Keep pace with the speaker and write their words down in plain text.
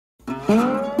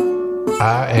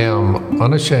I am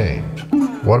unashamed.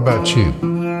 What about you?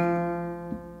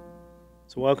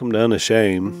 So welcome to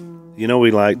Unashamed. You know,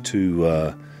 we like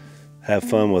to have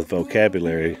fun with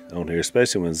vocabulary on here,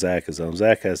 especially when Zach is on.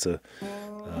 Zach has a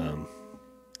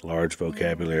large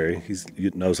vocabulary. He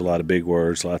knows a lot of big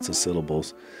words, lots of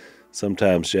syllables.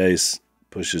 Sometimes Jase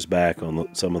pushes back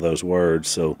on some of those words.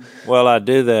 So, well, I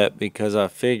do that because I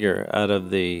figure out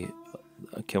of the,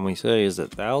 can we say, is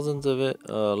it thousands of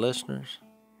listeners?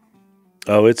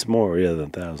 Oh, it's more,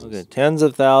 than thousands. Okay, tens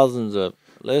of thousands of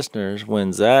listeners.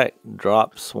 When Zach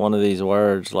drops one of these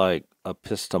words like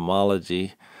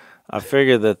epistemology, I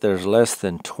figure that there's less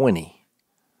than 20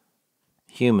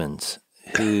 humans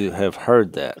who have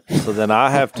heard that. So then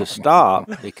I have to stop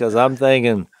because I'm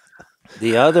thinking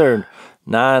the other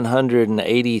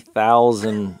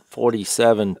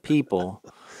 980,047 people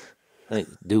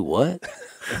do what?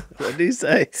 What did he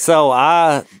say? So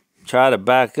I try to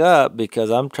back up because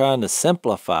I'm trying to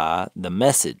simplify the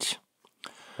message.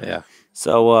 Yeah.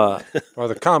 So Or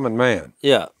the common man.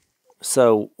 yeah.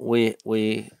 So we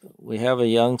have a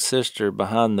young sister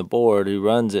behind the board who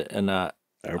runs it, and our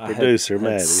producer, had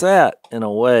Maddie, sat in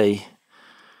a way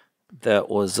that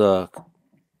was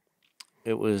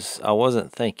it was, I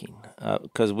wasn't thinking,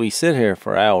 because we sit here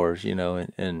for hours,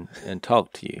 and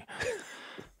talk to you.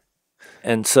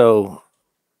 And so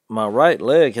my right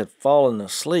leg had fallen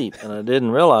asleep, and I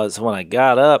didn't realize when I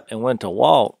got up and went to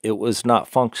walk, it was not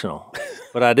functional.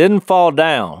 But I didn't fall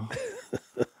down.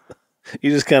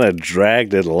 You just kind of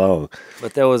dragged it along.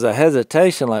 But there was a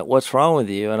hesitation, like, what's wrong with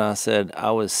you? And I said,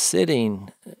 I was sitting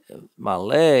in a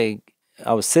way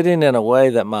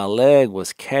that my leg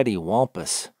was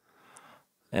cattywampus.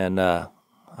 And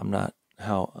I'm not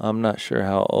sure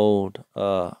how old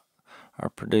our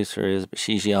producer is, but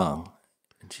she's young.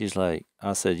 And she's like,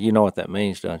 I said, you know what that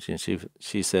means, don't you? And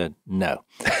she said, no.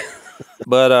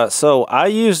 But so I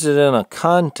used it in a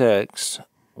context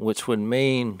which would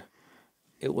mean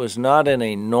it was not in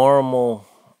a normal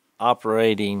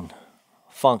operating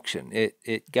function.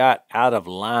 It got out of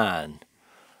line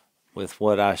with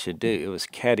what I should do. It was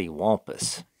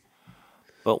cattywampus.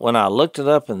 But when I looked it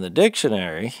up in the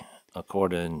dictionary,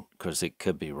 because it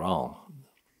could be wrong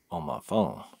on my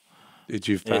phone. Did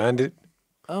you find it?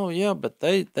 Oh yeah, but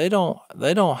they don't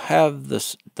have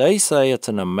this. They say it's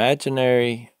an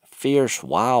imaginary, fierce,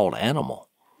 wild animal,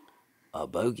 a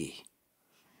bogey.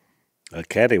 A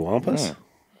cattywampus?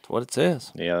 That's what it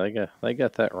says. Yeah, they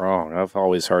got that wrong. I've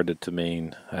always heard it to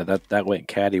mean that went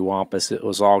cattywampus. It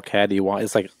was all cattywampus.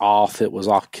 It's like off. It was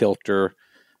off kilter.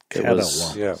 It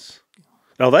was, Yeah.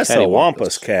 No, that's a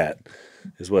wampus cat,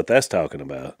 is what that's talking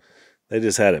about. They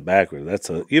just had it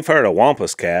backwards. You've heard of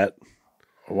wampus cat.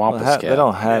 a wampus cat. They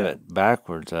don't have it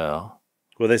backwards, though.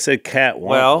 Well, they said cat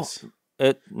wampus.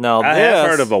 I have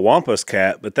heard of a wampus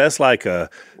cat, but that's like a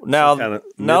now.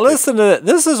 Now listen to that.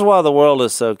 This is why the world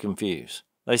is so confused.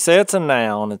 They say it's a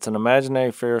noun. It's an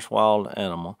imaginary, fierce, wild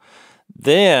animal.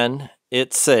 Then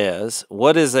it says,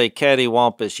 what is a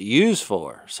cattywampus used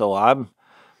for? So I'm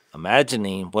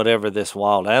imagining whatever this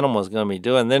wild animal is going to be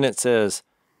doing. Then it says,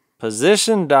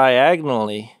 positioned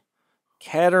diagonally,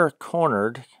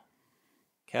 catty-cornered.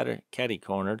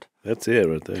 That's it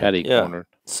right there. Catty-cornered.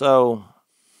 So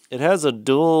it has a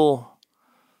dual.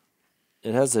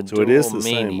 It has a dual So it is the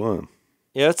meaning. same one.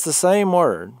 Yeah, it's the same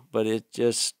word, but it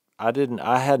just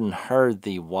I hadn't heard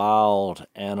the wild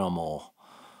animal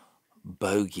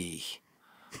bogey.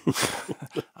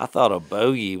 I thought a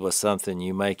bogey was something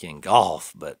you make in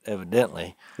golf, but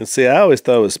evidently. And see, I always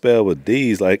thought it was spelled with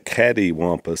D's, like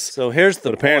cattywampus. So here's the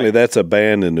But apparently point. that's a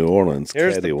band in New Orleans.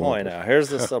 Here's the point now. Here's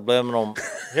the subliminal.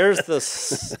 Here's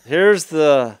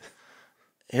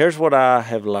what I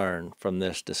have learned from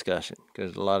this discussion,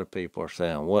 because a lot of people are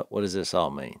saying, what does this all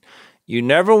mean? You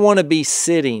never want to be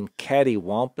sitting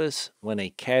cattywampus when a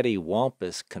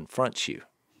cattywampus confronts you.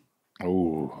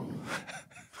 Ooh.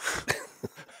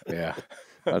 Yeah.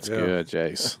 That's good,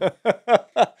 Jase.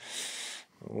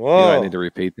 Whoa. I need to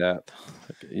repeat that.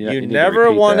 You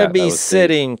never want to be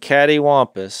sitting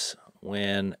cattywampus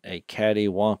when a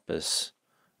cattywampus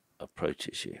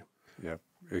approaches you. Yeah,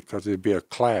 because it'd be a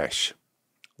clash.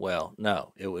 Well,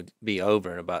 no, it would be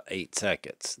over in about 8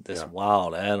 seconds. This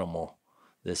wild animal,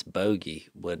 this bogey,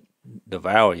 would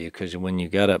devour you because when you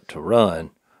got up to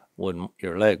run,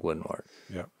 your leg wouldn't work.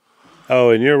 Yeah. Oh,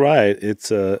 and you're right.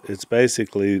 It's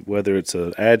basically whether it's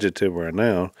an adjective or a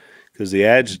noun, because the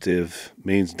adjective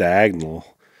means diagonal.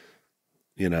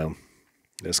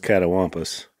 That's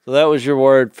cattywampus. So that was your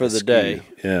word for the day.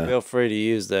 Yeah. Feel free to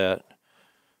use that.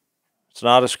 It's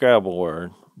not a Scrabble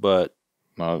word, but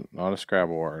Not a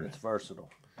Scrabble word. it's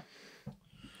versatile.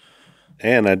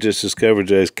 And I just discovered,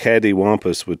 Jase,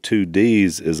 Cattywampus with 2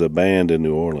 D's is a band in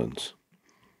New Orleans.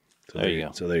 So there you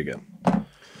go. So there you go.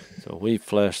 So we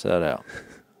fleshed that out.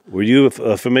 Were you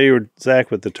familiar,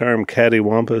 Zach, with the term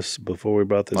Cattywampus before we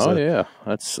brought this up? Oh yeah,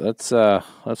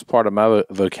 that's part of my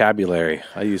vocabulary.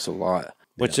 I use a lot.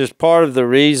 Which is part of the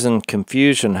reason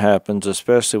confusion happens,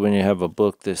 especially when you have a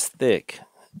book this thick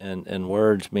and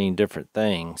words mean different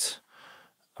things.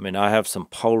 I mean, I have some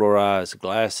polarized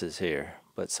glasses here,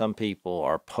 but some people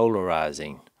are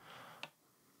polarizing.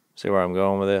 See where I'm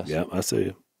going with this? Yeah, I see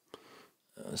you.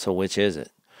 So which is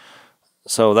it?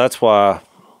 So that's why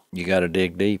you got to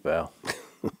dig deep, Al.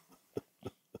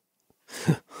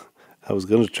 I was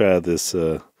going to try this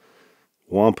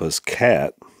wampus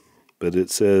cat, but it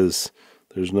says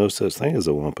there's no such thing as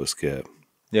a wampus cat.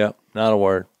 Yeah, not a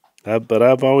word. But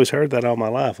I've always heard that all my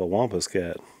life, a wampus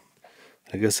cat.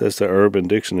 I guess that's the Urban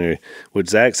Dictionary, which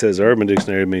Zach says Urban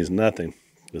Dictionary means nothing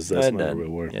because that's not a real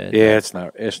word. Yeah, it's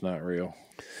not real.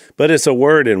 But it's a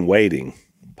word in waiting,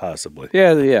 possibly.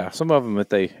 Yeah. Some of them,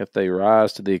 if they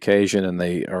rise to the occasion and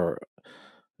they are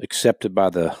accepted by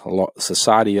the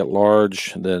society at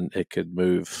large, then it could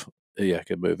move. Yeah, it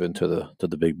could move into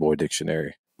the big boy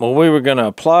dictionary. Well, we were going to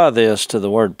apply this to the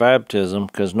word baptism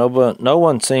because no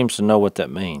one seems to know what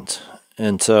that means.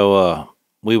 And so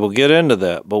we will get into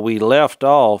that. But we left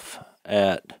off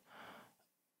at,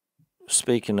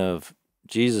 speaking of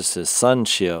Jesus'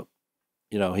 sonship,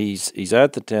 you know, he's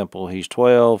at the temple, he's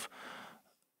 12,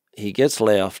 he gets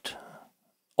left,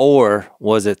 or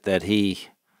was it that he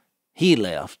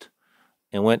left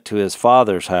and went to his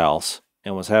father's house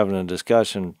and was having a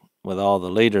discussion with all the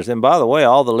leaders? And by the way,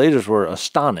 all the leaders were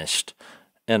astonished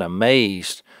and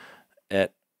amazed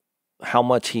at how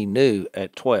much he knew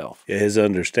at 12. Yeah, his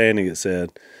understanding, it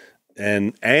said,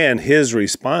 and his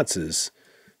responses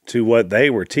to what they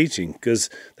were teaching. Because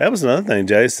that was another thing,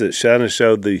 Jace, that kind of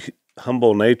showed the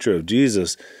humble nature of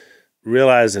Jesus,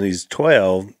 realizing he's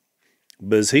 12,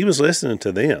 but he was listening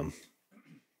to them.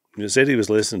 He said he was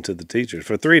listening to the teachers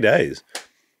for 3 days.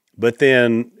 But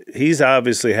then he's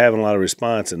obviously having a lot of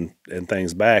response and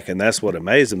things back, and that's what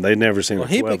amazed him. They'd never seen a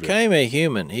 12-year-old. He became a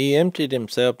human. He emptied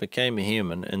himself, became a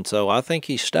human, and so I think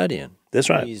he's studying. That's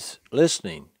right. He's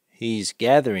listening. He's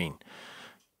gathering.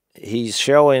 He's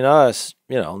showing us,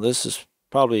 you know, this is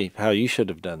probably how you should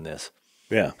have done this.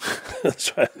 Yeah,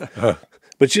 that's right.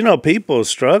 But, you know, people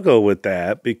struggle with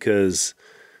that because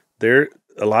a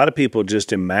lot of people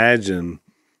just imagine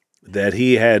that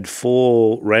he had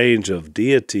full range of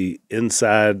deity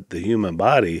inside the human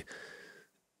body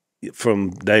from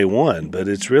day one. But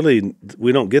it's really,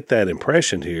 we don't get that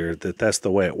impression here that that's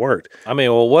the way it worked. I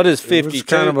mean, well, what is 52? It's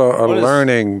kind of a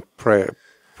learning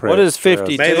what is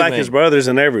 52 made like mean? his brothers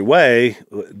in every way,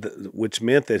 which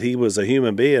meant that he was a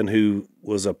human being who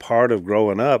was a part of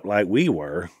growing up like we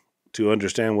were to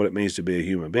understand what it means to be a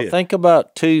human being. Well, think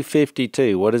about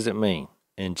 2:52. What does it mean?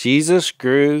 And Jesus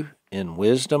grew in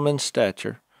wisdom and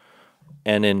stature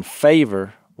and in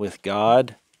favor with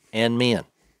God and men.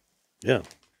 Yeah.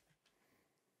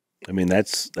 I mean,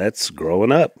 that's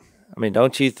growing up. I mean,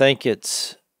 don't you think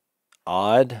it's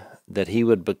odd that he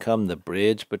would become the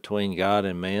bridge between God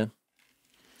and man?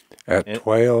 At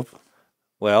 12?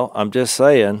 Well, I'm just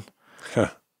saying,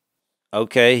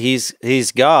 okay,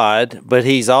 he's God, but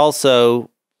he's also,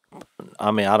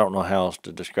 I mean, I don't know how else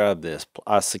to describe this.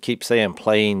 I keep saying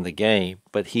playing the game,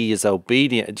 but he is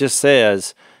obedient. It just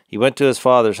says he went to his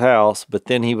father's house, but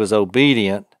then he was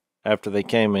obedient after they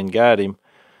came and got him.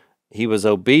 He was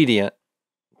obedient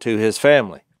to his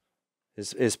family,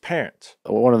 his parents.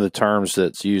 One of the terms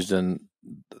that's used in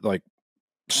like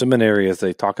seminary is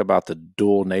they talk about the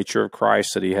dual nature of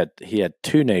Christ, that he had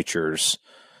 2 natures.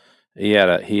 He had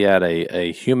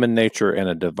a human nature and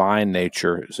a divine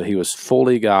nature. So he was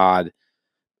fully God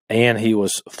and he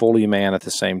was fully man at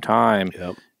the same time.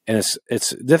 Yep. And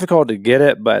it's difficult to get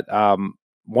it, but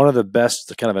one of the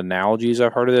best kind of analogies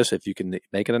I've heard of this, if you can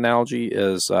make an analogy,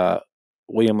 is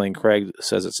William Lane Craig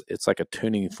says it's like a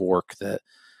tuning fork that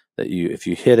if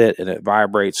you hit it and it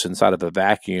vibrates inside of a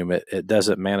vacuum, it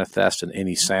doesn't manifest in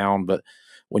any sound, but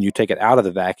when you take it out of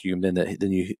the vacuum, then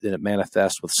it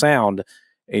manifests with sound.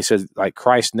 And he said, like,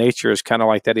 Christ's nature is kind of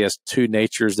like that. He has 2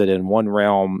 natures that in one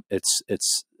realm it's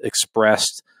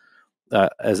expressed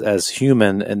as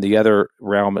human, and the other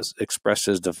realm is expressed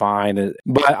as divine.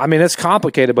 But I mean, it's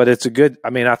complicated, but it's a good. I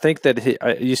mean, I think that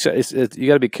you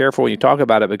got to be careful when you talk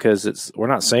about it, because we're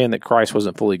not saying that Christ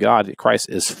wasn't fully God. Christ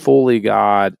is fully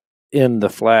God in the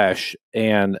flesh,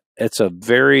 and it's a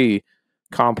very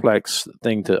complex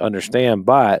thing to understand.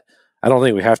 But I don't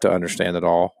think we have to understand it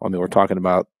all. I mean, we're talking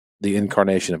about the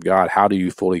incarnation of God, how do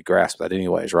you fully grasp that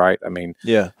anyways, right? I mean,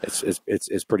 Yeah.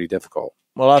 it's pretty difficult.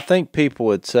 Well, I think people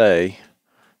would say,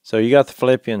 so you got the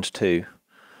Philippians 2,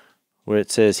 where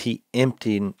it says he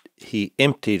emptied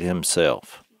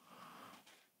himself.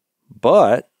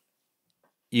 But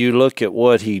you look at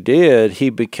what he did, he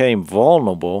became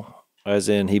vulnerable, as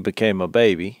in he became a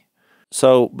baby.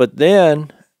 So, but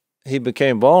then he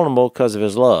became vulnerable because of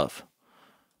his love.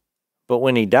 But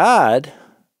when he died,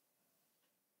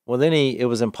 well, then it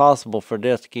was impossible for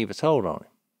death to keep its hold on him.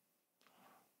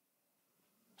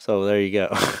 So there you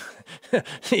go.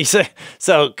 You say,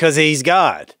 so because he's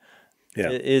God. Yeah.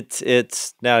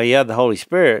 It's now he had the Holy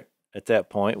Spirit at that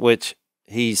point, which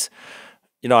he's,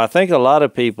 I think a lot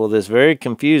of people, that's very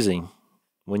confusing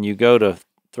when you go to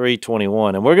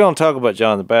 3:21, and we're going to talk about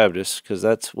John the Baptist because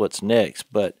that's what's next.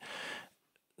 But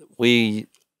we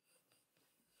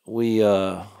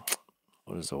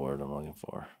what is the word I'm looking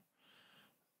for?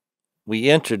 We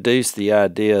introduced the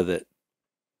idea that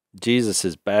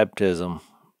Jesus's baptism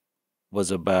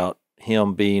was about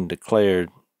him being declared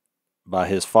by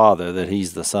his Father that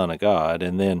he's the Son of God.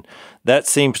 And then that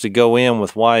seems to go in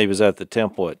with why he was at the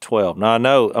temple at 12. Now,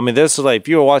 this is like, if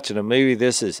you were watching a movie,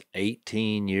 this is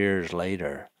 18 years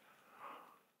later.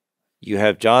 You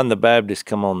have John the Baptist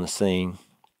come on the scene,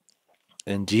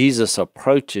 and Jesus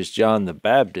approaches John the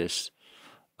Baptist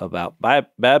about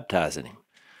baptizing him.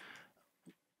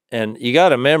 And you got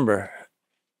to remember,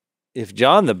 if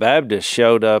John the Baptist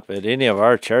showed up at any of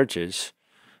our churches,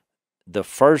 the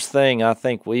first thing I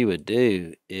think we would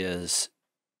do is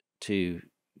to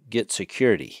get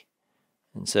security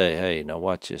and say, hey, now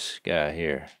watch this guy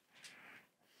here.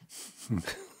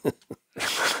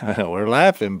 We're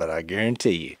laughing, but I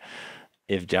guarantee you,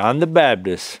 if John the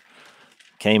Baptist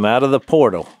came out of the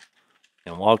portal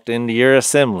and walked into your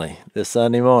assembly this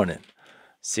Sunday morning,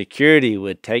 security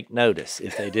would take notice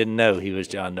if they didn't know he was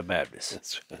John the Baptist.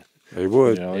 That's right. They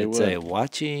would. They'd say,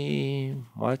 watch him.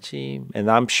 And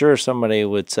I'm sure somebody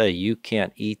would say, you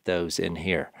can't eat those in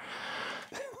here.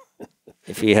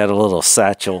 If he had a little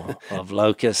satchel of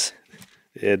locusts.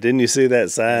 Yeah, didn't you see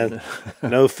that sign?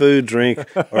 No food, drink,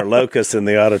 or locusts in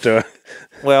the auditorium.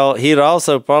 Well, he'd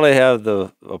also probably have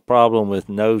a problem with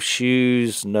no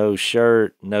shoes, no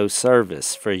shirt, no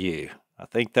service for you. I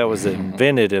think that was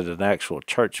invented at an actual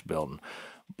church building.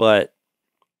 But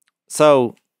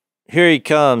so here he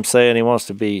comes saying he wants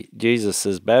to be, Jesus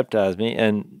has baptized me.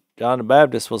 And John the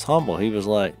Baptist was humble. He was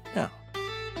like, yeah.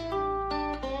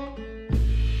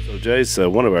 So Jace,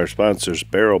 one of our sponsors,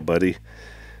 Barrel Buddy,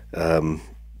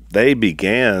 they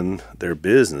began their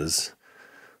business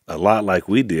a lot like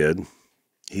we did.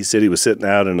 He said he was sitting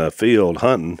out in a field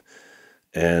hunting,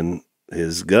 and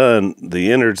his gun,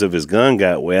 the innards of his gun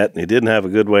got wet, and he didn't have a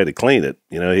good way to clean it.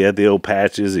 He had the old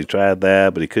patches. He tried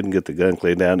that, but he couldn't get the gun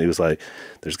cleaned out, and he was like,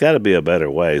 there's got to be a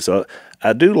better way. So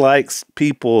I do like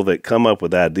people that come up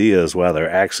with ideas while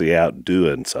they're actually out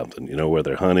doing something, where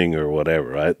they're hunting or whatever,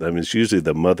 right? I mean, it's usually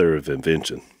the mother of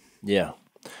invention. Yeah.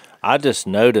 I just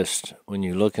noticed when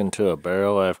you look into a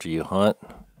barrel after you hunt,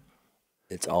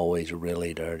 it's always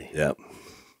really dirty. Yep.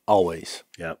 Always.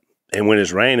 Yep. And when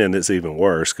it's raining, it's even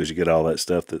worse because you get all that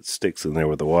stuff that sticks in there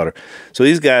with the water. So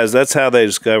these guys, that's how they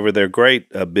discover. They're great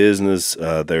business.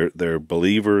 They're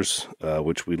believers,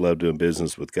 which we love doing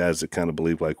business with guys that kind of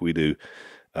believe like we do.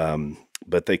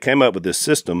 But they came up with this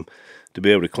system to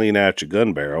be able to clean out your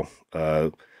gun barrel.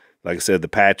 Like I said, the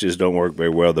patches don't work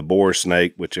very well. The bore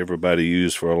snake, which everybody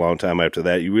used for a long time after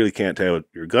that, you really can't tell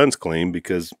your gun's clean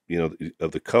because,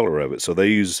 of the color of it. So they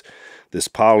use this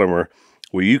polymer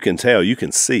where you can tell, you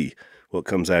can see what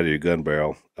comes out of your gun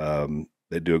barrel.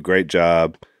 They do a great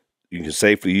job. You can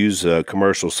safely use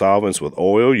commercial solvents with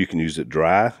oil. You can use it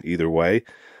dry, either way.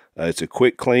 It's a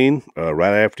quick clean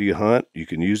right after you hunt. You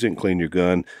can use it and clean your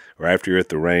gun, or after you're at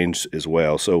the range as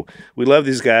well. So we love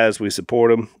these guys. We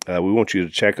support them. We want you to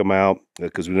check them out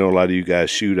because we know a lot of you guys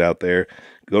shoot out there.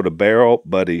 Go to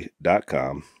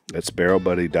barrelbuddy.com. That's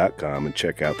barrelbuddy.com and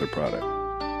check out their product.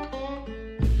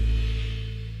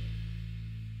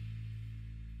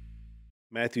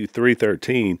 Matthew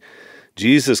 3:13,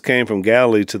 Jesus came from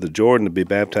Galilee to the Jordan to be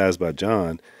baptized by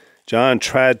John. John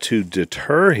tried to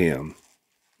deter him.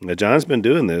 Now, John's been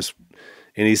doing this,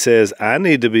 and he says, I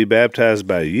need to be baptized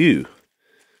by you,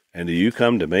 and do you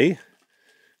come to me?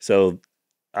 So,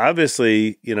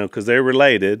 obviously, because they're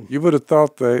related. You would have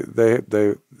thought they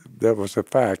that was a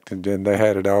fact, and then they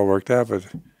had it all worked out, but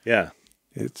Yeah.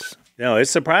 it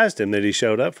surprised him that he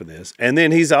showed up for this. And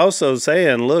then he's also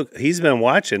saying, look, he's been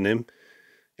watching him,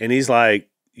 and he's like,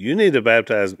 you need to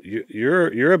baptize.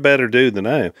 You're a better dude than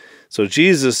I am. So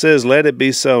Jesus says, let it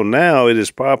be so now. It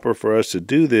is proper for us to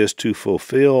do this to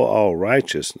fulfill all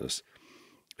righteousness.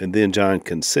 And then John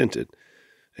consented.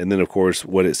 And then, of course,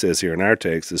 what it says here in our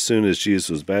text, as soon as Jesus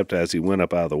was baptized, he went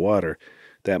up out of the water.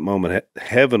 That moment,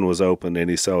 heaven was opened, and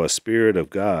he saw a Spirit of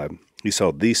God. He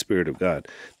saw the Spirit of God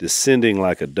descending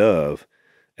like a dove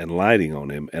and lighting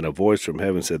on him. And a voice from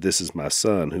heaven said, this is my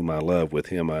Son, whom I love. With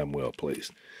him I am well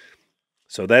pleased.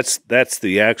 So that's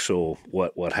the actual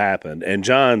what happened. And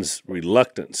John's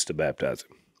reluctance to baptize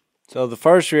him. So the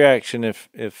first reaction,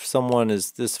 if someone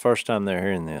is this first time they're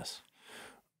hearing this,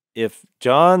 if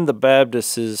John the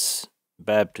Baptist's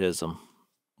baptism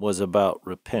was about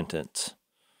repentance,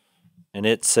 and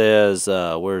it says,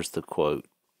 where's the quote?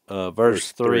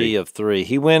 Verse 3 of 3.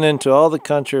 He went into all the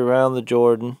country around the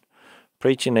Jordan,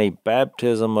 preaching a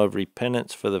baptism of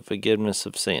repentance for the forgiveness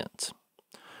of sins.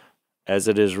 As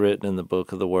it is written in the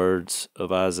book of the words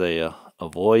of Isaiah, a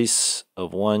voice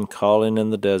of one calling in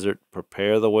the desert,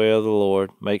 prepare the way of the Lord,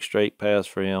 make straight paths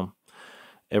for him.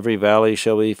 Every valley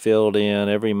shall be filled in,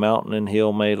 every mountain and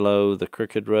hill made low, the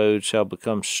crooked road shall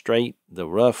become straight, the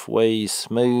rough ways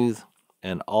smooth,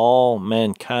 and all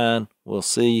mankind will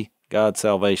see God's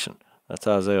salvation. That's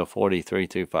Isaiah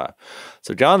 43:5.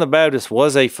 So John the Baptist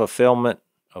was a fulfillment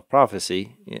of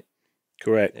prophecy.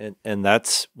 Correct. And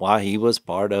that's why he was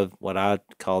part of what I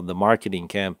called the marketing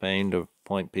campaign to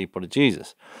point people to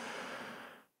Jesus.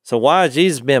 So why is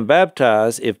Jesus being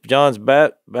baptized if John's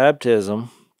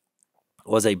baptism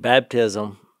was a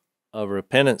baptism of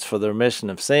repentance for the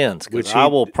remission of sins? Because I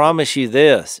will promise you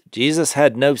this, Jesus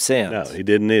had no sins. No, he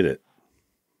didn't need it.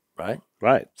 Right?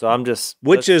 Right. So I'm just...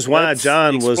 Which is why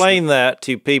John was... Explain that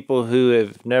to people who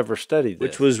have never studied this.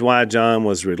 Which was why John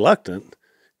was reluctant,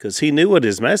 because he knew what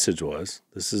his message was.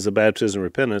 This is a baptism of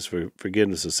repentance for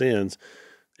forgiveness of sins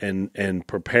and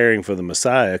preparing for the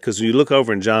Messiah. Because you look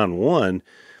over in John 1,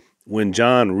 when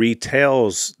John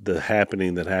retells the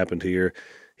happening that happened here,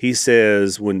 he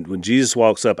says, when Jesus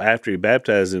walks up after he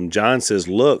baptized him, John says,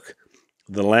 look,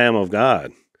 the Lamb of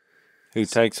God. Who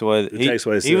takes away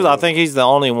sin. I think he's the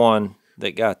only one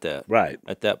that got that. Right.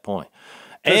 At that point.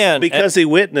 Because he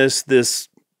witnessed this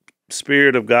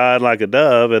Spirit of God like a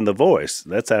dove and the voice.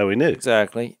 That's how he knew.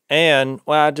 Exactly. And,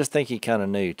 well, I just think he kind of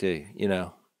knew, too. You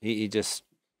know, he just,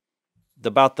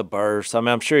 about the birth. I mean,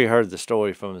 I'm sure he heard the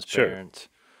story from his parents.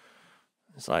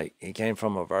 It's like he came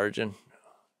from a virgin.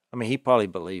 I mean, he probably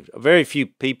believed it. Very few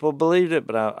people believed it,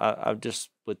 but I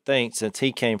just would think since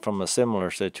he came from a similar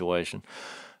situation.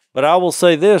 But I will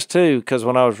say this, too, because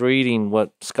when I was reading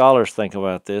what scholars think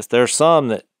about this, there's some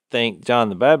that think John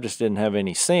the Baptist didn't have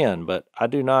any sin, but I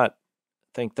do not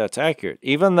think that's accurate.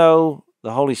 Even though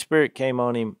the Holy Spirit came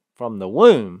on him from the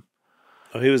womb.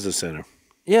 Oh, he was a sinner.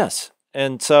 Yes.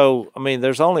 And so, I mean,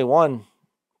 there's only one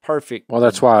perfect Well,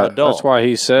 that's why adult. That's why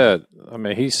he said, I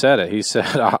mean, he said it. He said,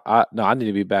 I need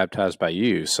to be baptized by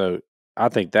you. So I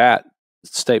think that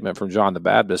statement from John the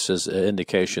Baptist is an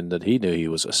indication that he knew he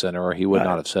was a sinner, or he would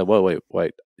not have said, wait,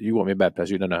 you want me to baptize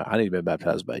you? No, I need to be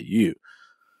baptized by you.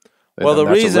 And well, the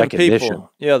reason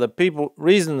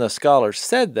reason the scholars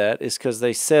said that is because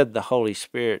they said the Holy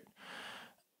Spirit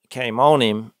came on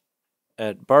him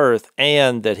at birth,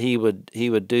 and that he would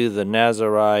do the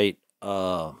Nazarite,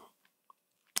 what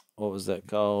was that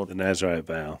called? The Nazarite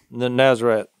vow. The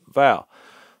Nazarite vow.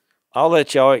 I'll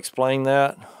let y'all explain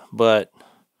that, but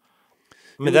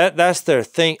I mean that's their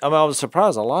thing. I mean, I was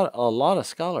surprised. A lot of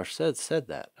scholars said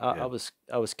that. I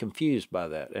was confused by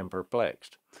that and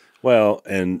perplexed. Well,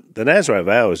 and the Nazarite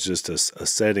vow is just a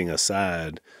setting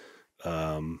aside.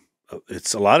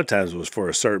 It's a lot of times it was for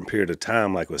a certain period of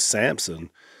time, like with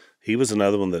Samson. He was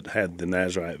another one that had the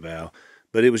Nazarite vow,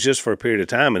 but it was just for a period of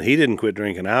time, and he didn't quit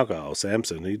drinking alcohol.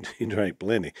 Samson, he drank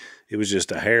plenty. It was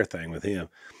just a hair thing with him.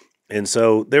 And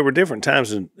so there were different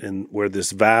times in where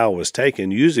this vow was taken,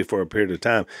 usually for a period of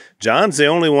time. John's the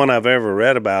only one I've ever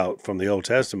read about from the Old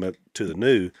Testament to the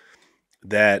New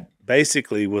that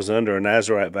basically was under a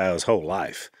Nazarite vow his whole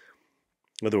life.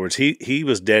 In other words, he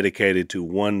was dedicated to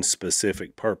one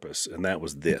specific purpose, and that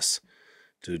was this,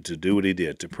 to do what he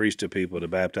did, to preach to people, to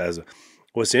baptize them.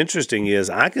 What's interesting is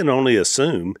I can only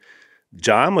assume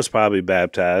John was probably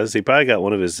baptized. He probably got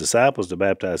one of his disciples to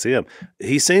baptize him.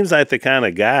 He seems like the kind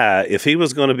of guy, if he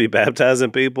was going to be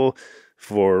baptizing people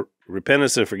for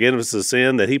repentance and forgiveness of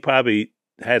sin, that he probably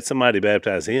had somebody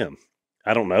baptize him.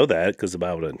 I don't know that because the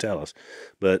Bible doesn't tell us,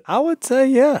 but I would say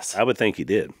yes. I would think he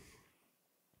did,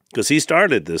 because he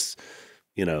started this,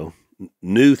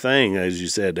 new thing, as you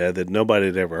said, Dad, that nobody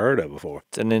had ever heard of before.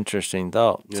 It's an interesting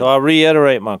thought. Yeah. So I'll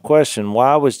reiterate my question.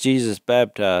 Why was Jesus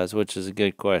baptized, which is a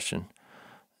good question,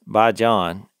 by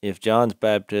John, if John's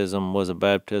baptism was a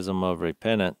baptism of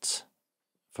repentance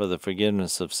for the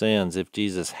forgiveness of sins, if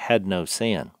Jesus had no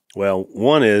sin. Well,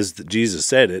 one is that Jesus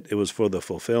said it was for the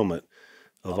fulfillment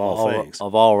of all things.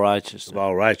 Of all righteousness. Of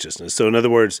all righteousness. So in other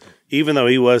words, even though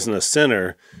he wasn't a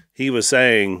sinner, he was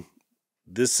saying,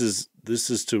 this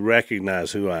is to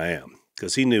recognize who I am.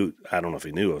 Because he knew, I don't know if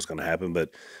he knew it was going to happen, but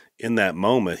in that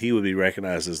moment, he would be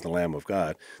recognized as the Lamb of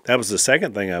God. That was the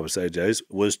second thing I would say, Jace,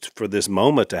 was for this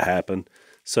moment to happen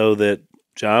so that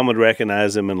John would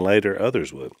recognize him and later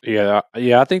others would. Yeah.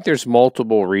 I think there's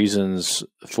multiple reasons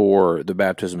for the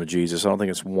baptism of Jesus. I don't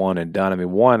think it's one and done.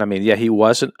 He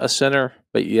wasn't a sinner,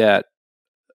 but yet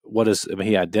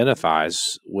he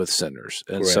identifies with sinners.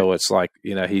 And Correct. So it's like,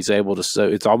 he's able to, so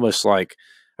it's almost like,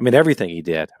 everything he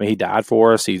did. He died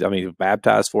for us. He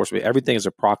baptized for us. Everything is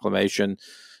a proclamation.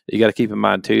 You got to keep in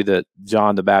mind too that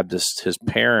John the Baptist, his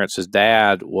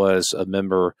dad was a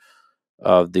member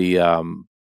of the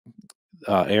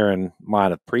Aaron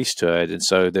line of priesthood, and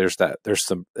so there's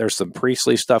some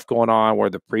priestly stuff going on where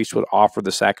the priest would offer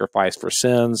the sacrifice for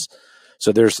sins.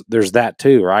 So there's that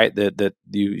too, right? That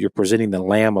you're presenting the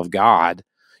Lamb of God,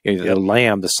 the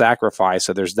Lamb, the sacrifice.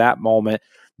 So there's that moment.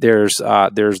 There's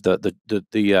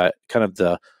the kind of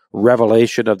the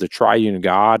revelation of the triune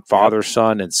God, Father,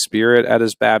 Son, and Spirit at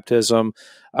his baptism.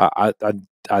 I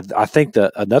think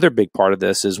that another big part of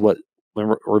this is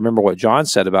remember what John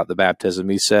said about the baptism.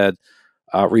 He said,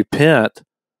 repent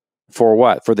for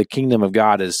what? For the kingdom of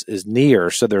God is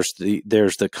near. So there's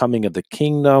the coming of the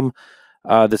kingdom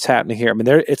that's happening here.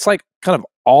 It's like kind of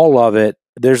all of it.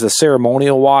 There's the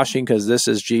ceremonial washing because this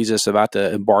is Jesus about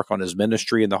to embark on his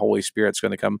ministry and the Holy Spirit's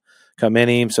going to come in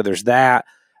him. So there's that.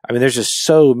 There's just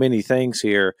so many things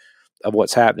here of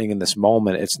what's happening in this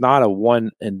moment. It's not a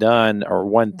one and done or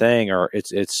one thing, or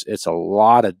it's a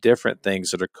lot of different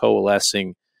things that are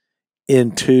coalescing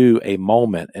into a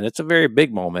moment, and it's a very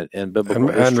big moment in biblical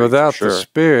history. And without the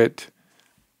Spirit,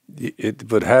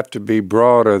 it would have to be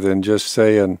broader than just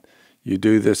saying you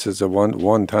do this as a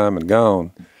one time and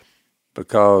gone,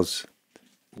 because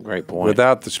great point.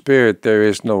 Without the Spirit, there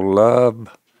is no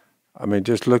love.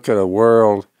 Just look at a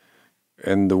world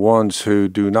and the ones who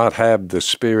do not have the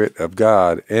Spirit of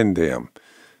God in them.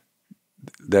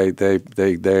 They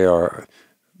are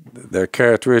their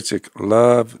characteristic: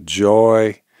 love,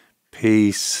 joy,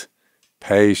 peace,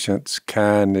 patience,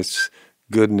 kindness,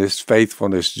 goodness,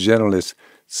 faithfulness, gentleness,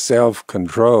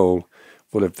 self-control.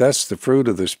 Well, if that's the fruit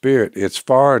of the Spirit, it's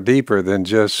far deeper than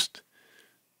just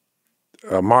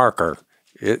a marker.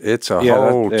 It's a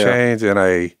whole change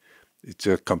and it's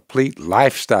a complete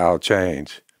lifestyle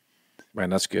change.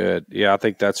 Man, that's good. Yeah, I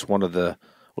think that's one of the,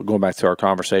 going back to our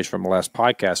conversation from the last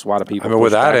podcast, why do people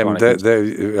without him,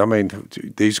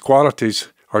 these qualities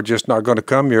are just not going to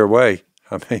come your way.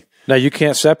 No, you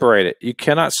can't separate it. You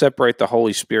cannot separate the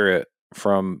Holy Spirit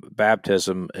from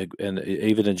baptism, and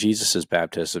even in Jesus's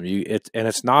baptism.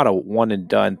 It's not a one and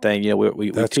done thing.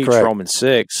 We teach correct. Romans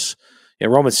 6.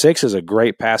 And Romans 6 is a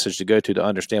great passage to go to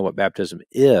understand what baptism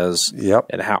is,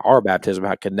 and how our baptism,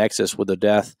 how it connects us with the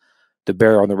death, the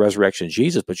burial, and the resurrection of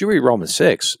Jesus. But you read Romans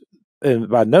 6, and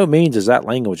by no means is that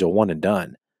language a one and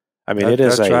done. It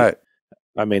is right.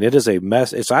 It is a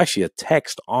mess. It's actually a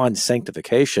text on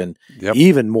sanctification,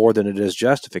 even more than it is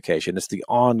justification. It's the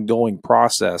ongoing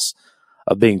process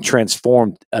of being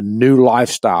transformed, a new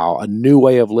lifestyle, a new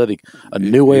way of living, a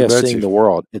new way of seeing the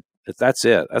world. That's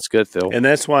it. That's good, Phil. And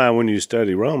that's why when you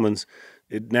study Romans,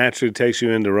 it naturally takes you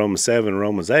into Romans 7,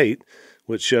 Romans 8,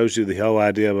 which shows you the whole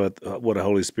idea about what a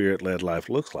Holy Spirit-led life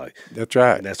looks like. That's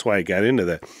right. And that's why he got into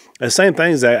that. The same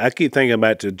things I keep thinking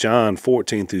about to John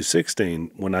 14 through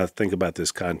 16 when I think about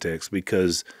this context,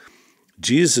 because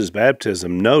Jesus'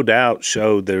 baptism no doubt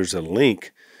showed there's a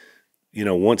link,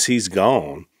 once he's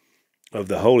gone, of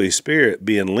the Holy Spirit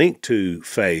being linked to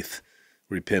faith,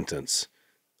 repentance,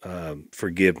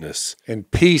 forgiveness. And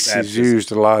peace baptism. Is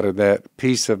used a lot of that.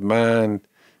 Peace of mind,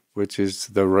 which is,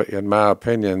 in my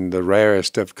opinion, the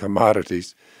rarest of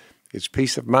commodities. It's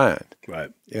peace of mind.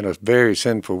 Right. In a very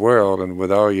sinful world, and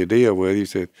with all you deal with, you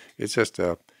said it's just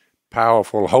a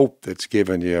powerful hope that's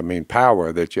given you,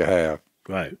 power that you have.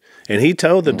 Right. And he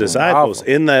told the disciples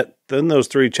in those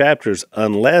 3 chapters,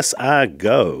 unless I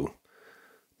go,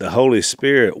 the Holy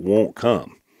Spirit won't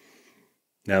come.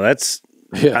 Now that's,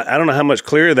 I don't know how much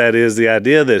clearer that is, the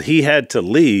idea that he had to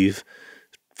leave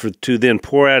to then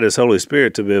pour out his Holy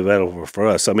Spirit to be available for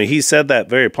us. He said that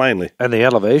very plainly. And the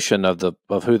elevation of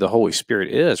who the Holy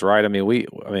Spirit is, right? We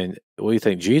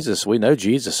think Jesus, we know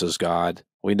Jesus is God.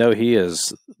 We know he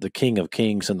is the King of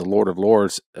Kings and the Lord of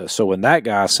Lords. So when that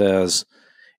guy says,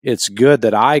 it's good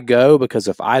that I go, because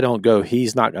if I don't go,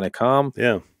 he's not going to come.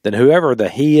 Yeah. Then whoever the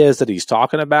he is that he's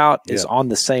talking about is Yeah. on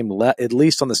the same at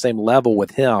least on the same level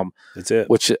with him. That's it.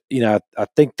 Which, I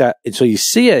think that, and so you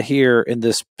see it here in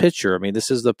this picture. I mean, this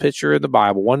is the picture in the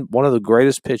Bible, one of the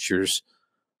greatest pictures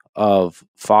of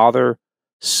Father,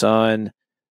 Son,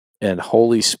 and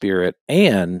Holy Spirit,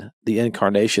 and the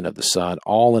incarnation of the Son,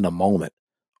 all in a moment.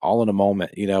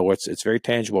 Where it's very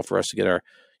tangible for us to get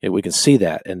we can see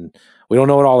that, and we don't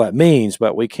know what all that means,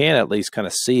 but we can at least kind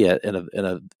of see it in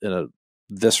a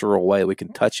visceral way. We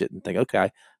can touch it and think,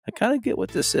 okay, I kind of get what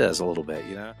this is a little bit,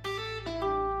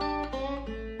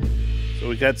 So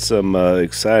we got some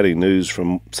exciting news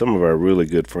from some of our really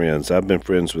good friends. I've been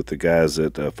friends with the guys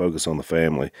that focus on the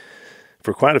family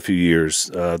for quite a few years.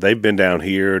 They've been down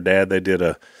here. Dad, they did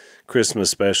a Christmas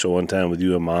special one time with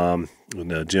you and Mom.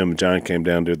 When Jim and John came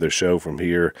down to their show from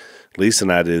here, Lisa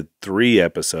and I did 3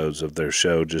 episodes of their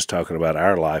show just talking about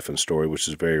our life and story, which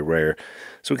is very rare.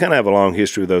 So we kind of have a long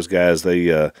history with those guys.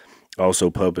 They also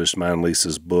published mine and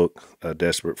Lisa's book,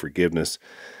 Desperate Forgiveness.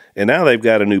 And now they've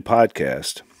got a new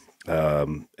podcast.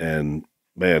 And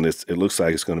man, it looks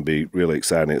like it's going to be really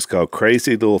exciting. It's called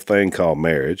Crazy Little Thing Called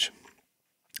Marriage,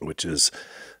 which is,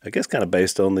 I guess, kind of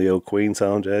based on the old Queen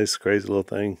song, Jace, Crazy Little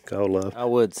Thing Called Love. I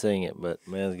would sing it, but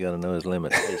man's got to know his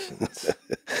limitations.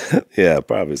 Yeah,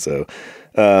 probably so.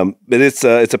 But it's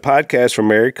a podcast for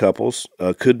married couples.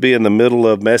 Could be in the middle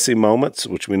of messy moments,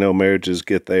 which we know marriages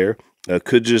get there.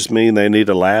 Could just mean they need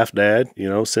a laugh, Dad.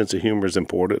 Sense of humor is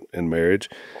important in marriage.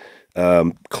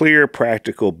 Clear,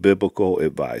 practical, biblical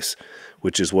advice,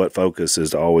 which is what Focus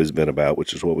has always been about,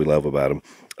 which is what we love about them.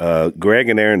 Greg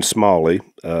and Aaron Smalley,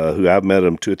 who I've met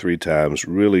them 2 or 3 times,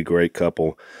 really great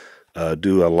couple,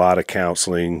 do a lot of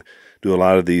counseling, do a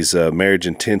lot of these marriage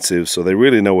intensives, so they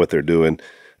really know what they're doing.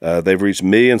 They've reached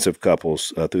millions of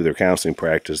couples through their counseling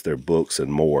practice, their books,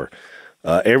 and more.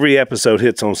 Every episode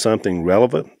hits on something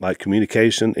relevant, like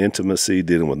communication, intimacy,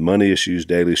 dealing with money issues,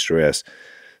 daily stress.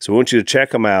 So I want you to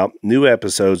check them out. New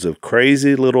episodes of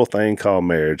Crazy Little Thing Called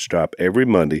Marriage drop every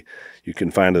Monday. You can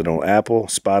find it on Apple,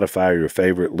 Spotify, or your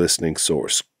favorite listening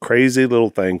source. Crazy Little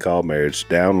Thing Called Marriage.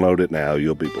 Download it now.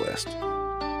 You'll be blessed.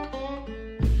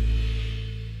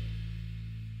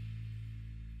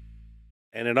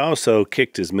 And it also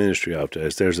kicked his ministry off,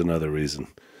 Jess. There's another reason.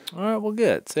 All right, well,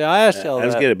 good. See, I asked y'all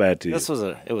Let's that. get it back to you.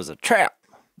 It was a trap.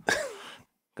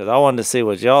 Because I wanted to see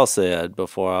what y'all said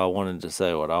before I wanted to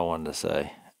say what I wanted to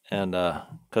say. And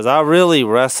because I really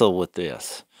wrestle with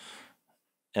this.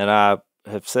 And I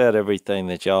have said everything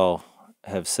that y'all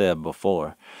have said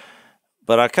before.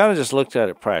 But I kind of just looked at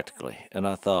it practically. And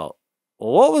I thought,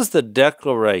 well, what was the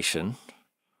declaration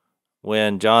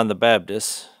when John the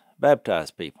Baptist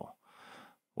baptized people?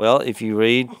 Well, if you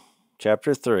read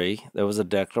chapter 3, there was a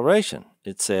declaration.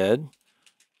 It said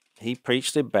he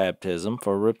preached a baptism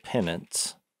for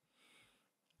repentance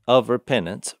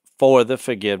for the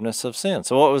forgiveness of sin.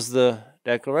 So what was the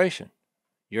declaration?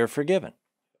 You're forgiven.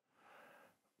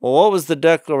 Well, what was the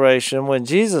declaration when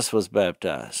Jesus was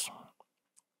baptized?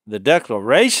 The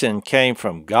declaration came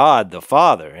from God the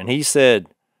Father, and he said,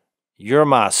 you're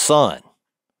my son.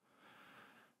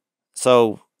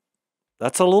 So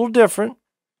that's a little different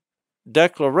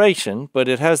declaration, but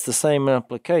it has the same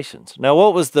implications. Now,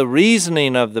 what was the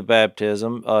reasoning of the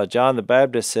baptism? John the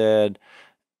Baptist said,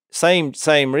 same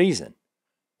reason.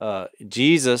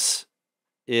 Jesus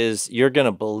is, you're going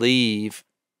to believe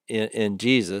in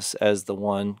Jesus as the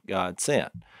one God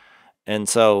sent. And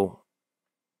so,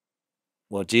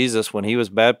 well, Jesus, when he was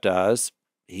baptized,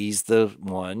 he's the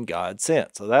one God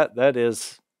sent. So that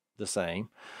is the same.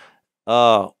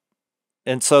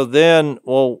 And so then,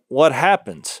 well, what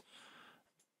happens?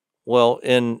 Well,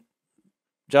 in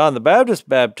John the Baptist's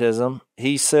baptism,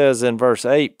 he says in verse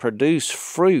 8, produce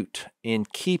fruit in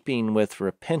keeping with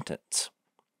repentance.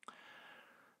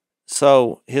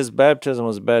 So his baptism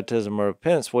was a baptism of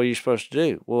repentance. What are you supposed to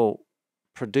do? Well,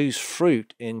 produce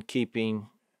fruit in keeping.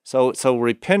 So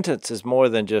repentance is more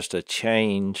than just a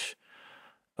change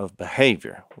of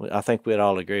behavior. I think we'd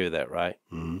all agree with that, right?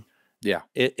 Mm-hmm. Yeah.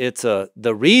 It's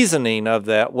the reasoning of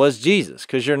that was Jesus,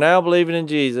 because you're now believing in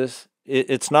Jesus.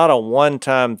 It's not a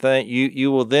one-time thing.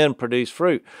 You will then produce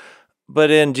fruit. But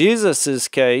in Jesus's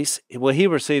case, well, he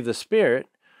received the Spirit.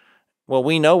 Well,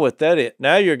 we know what that is.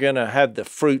 Now you're going to have the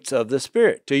fruits of the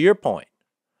Spirit, to your point.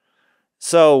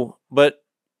 So, but,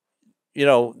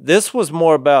 this was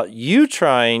more about you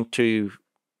trying to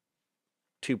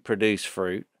produce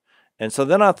fruit. And so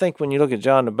then I think when you look at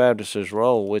John the Baptist's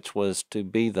role, which was to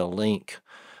be the link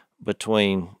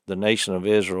between the nation of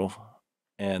Israel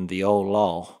and the old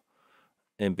law,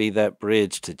 and be that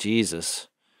bridge to Jesus,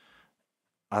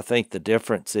 I think the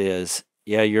difference is,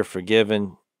 yeah, you're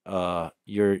forgiven.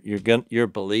 You're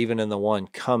believing in the one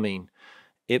coming.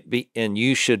 And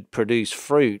you should produce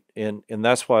fruit, and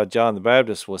that's why John the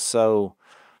Baptist was so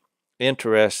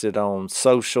interested on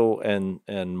social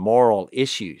and moral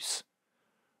issues.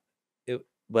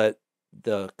 But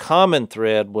the common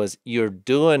thread was you're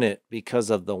doing it because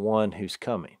of the one who's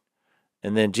coming.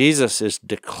 And then Jesus is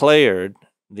declared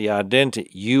the identity,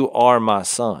 you are my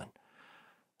son.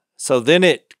 So then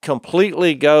it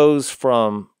completely goes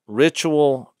from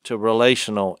ritual to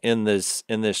relational in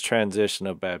this transition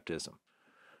of baptism.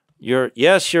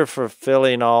 You're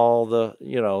fulfilling all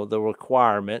the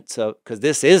requirements of, because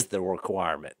this is the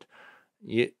requirement.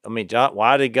 John,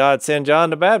 why did God send John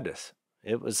the Baptist?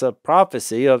 It was a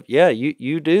prophecy of,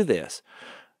 you do this.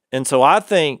 And so I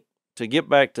think, to get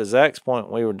back to Zach's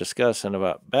point we were discussing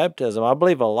about baptism, I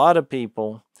believe a lot of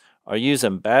people are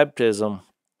using baptism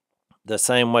the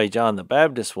same way John the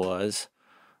Baptist was,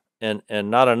 and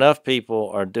not enough people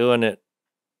are doing it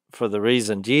for the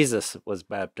reason Jesus was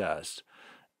baptized,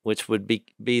 which would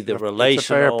be the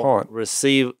relational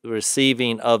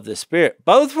receiving of the Spirit.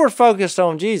 Both were focused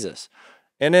on Jesus.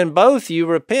 And in both, you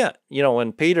repent.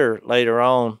 When Peter later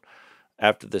on,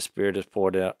 after the Spirit is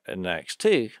poured out in Acts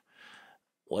 2,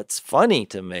 what's funny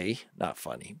to me, not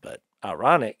funny, but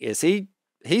ironic, is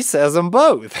he says them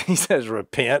both. He says,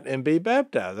 repent and be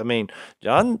baptized.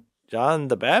 John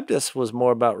the Baptist was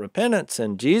more about repentance,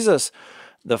 and Jesus,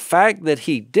 the fact that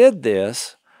he did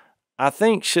this, I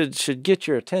think should get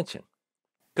your attention.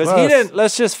 Because he didn't,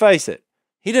 let's just face it,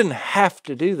 he didn't have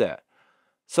to do that.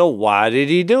 So why did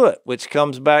he do it? Which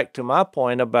comes back to my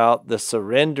point about the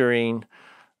surrendering,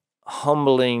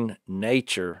 humbling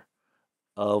nature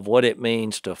of what it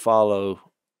means to follow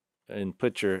and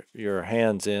put your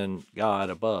hands in God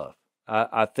above.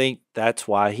 I think that's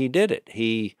why he did it.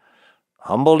 He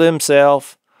humbled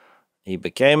himself. He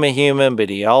became a human, but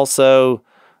he also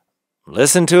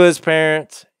listened to his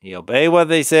parents. He obeyed what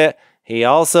they said. He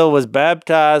also was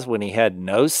baptized when he had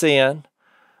no sin.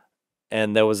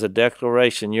 And there was a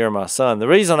declaration, you're my son. The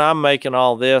reason I'm making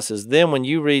all this is then when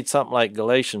you read something like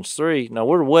Galatians 3, now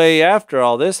we're way after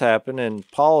all this happened, and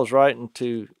Paul is writing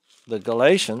to the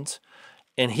Galatians,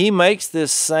 and he makes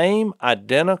this same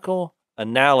identical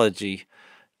analogy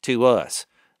to us.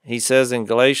 He says in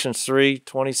Galatians 3,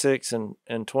 26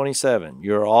 and 27,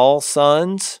 you're all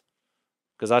sons,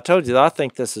 because I told you that I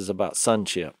think this is about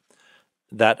sonship,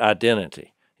 that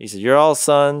identity. He says, you're all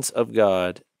sons of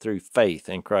God through faith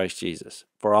in Christ Jesus.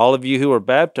 For all of you who are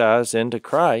baptized into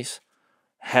Christ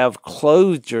have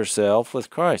clothed yourself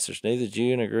with Christ. There's neither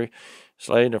Jew nor Greek,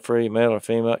 slave nor free, male or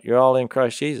female. You're all in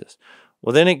Christ Jesus.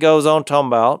 Well, then it goes on talking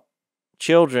about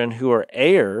children who are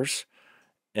heirs.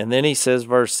 And then he says,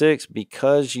 verse 6,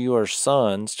 because you are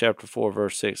sons, chapter 4,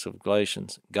 verse 6 of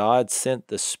Galatians, God sent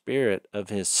the Spirit of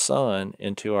his Son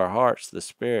into our hearts, the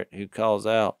Spirit who calls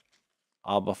out,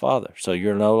 Abba, Father. So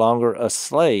you're no longer a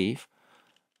slave,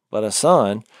 but a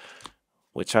son,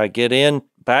 which I get in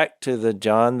back to the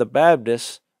John the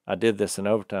Baptist. I did this in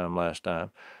overtime last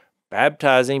time,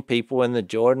 baptizing people in the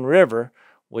Jordan River,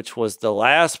 which was the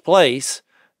last place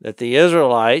that the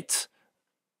Israelites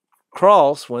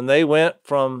crossed when they went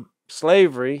from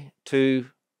slavery to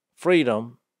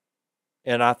freedom.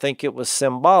 And I think it was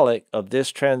symbolic of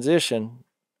this transition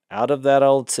out of that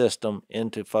old system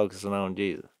into focusing on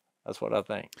Jesus. That's what I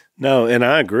think. No, and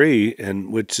I agree,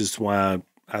 and which is why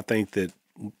I think that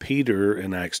Peter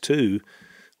in Acts 2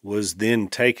 was then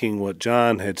taking what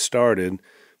John had started,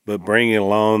 but bringing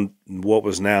along what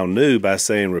was now new by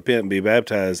saying, repent and be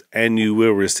baptized, and you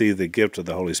will receive the gift of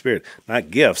the Holy Spirit.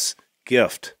 Not gifts,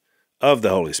 gift of the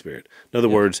Holy Spirit. In other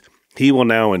words, he will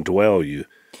now indwell you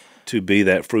to be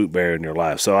that fruit bearer in your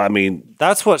life. So,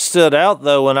 that's what stood out,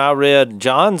 though, when I read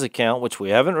John's account, which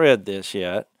we haven't read this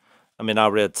yet. I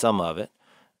read some of it.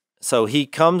 So he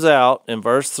comes out in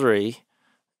verse 3,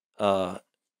 and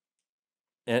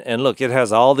look, it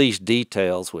has all these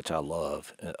details, which I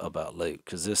love about Luke,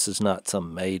 because this is not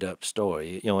some made-up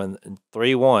story. In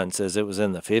 3:1 says it was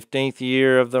in the 15th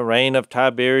year of the reign of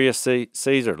Tiberius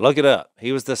Caesar. Look it up.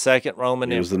 He was the second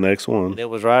Roman emperor. He was the next one. And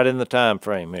it was right in the time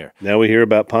frame here. Now we hear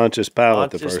about Pontius Pilate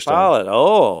the first time.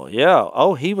 Oh, yeah.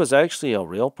 Oh, he was actually a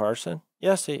real person.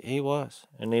 Yes, he was.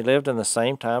 And he lived in the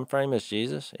same time frame as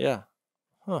Jesus. Yeah.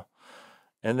 Huh.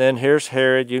 And then here's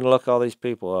Herod. You can look all these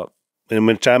people up. And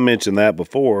which I mentioned that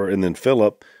before, and then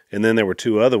Philip, and then there were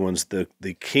two other ones. The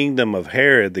kingdom of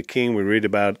Herod, the king we read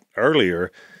about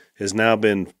earlier, has now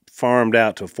been farmed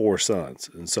out to 4 sons.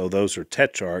 And so those are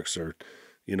tetrarchs, or,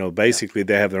 basically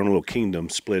they have their own little kingdom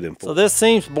split in 4. So this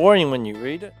seems boring when you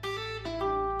read it.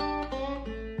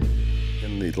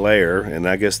 And the lair, and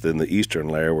I guess in the eastern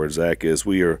lair where Zach is,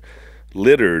 we are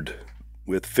littered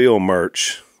with Phil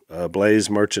merch, Blaze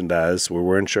merchandise. We're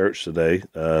wearing shirts today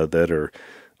that are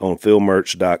on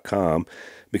philmerch.com,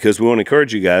 because we want to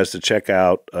encourage you guys to check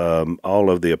out all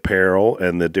of the apparel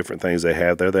and the different things they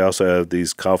have there. They also have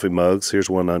these coffee mugs. Here's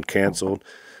one uncanceled,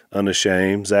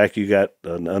 Unashamed. Zach, you got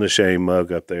an Unashamed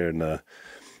mug up there in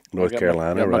North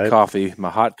Carolina, right? My coffee, my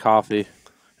hot coffee,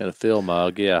 and a Phil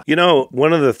mug, yeah. You know,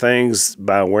 one of the things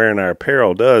by wearing our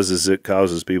apparel does is it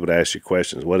causes people to ask you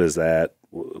questions. What is that?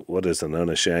 What is an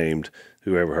Unashamed?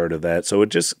 Who ever heard of that? So it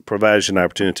just provides you an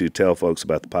opportunity to tell folks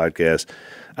about the podcast.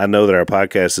 I know that our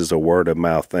podcast is a word of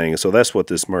mouth thing, so that's what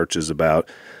this merch is about.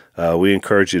 We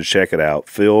encourage you to check it out.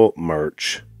 Phil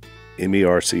Merch,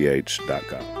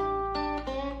 MERCH.com.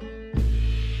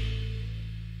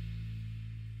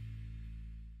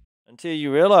 Until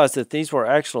you realize that these were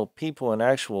actual people in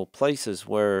actual places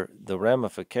where the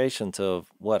ramifications of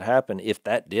what happened, if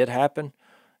that did happen,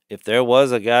 if there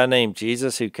was a guy named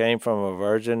Jesus who came from a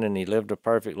virgin and he lived a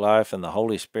perfect life and the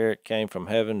Holy Spirit came from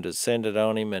heaven, descended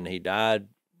on him, and he died,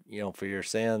 for your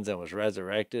sins and was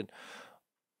resurrected,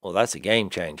 well, that's a game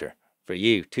changer for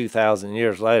you 2,000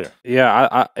 years later.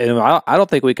 Yeah, I don't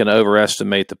think we can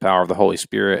overestimate the power of the Holy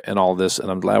Spirit and all this, and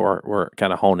I'm glad we're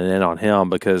kind of honing in on him,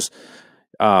 because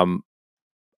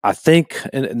I think,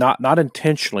 and not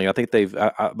intentionally, I think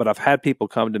but I've had people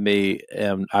come to me,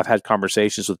 and I've had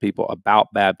conversations with people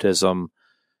about baptism,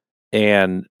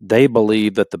 and they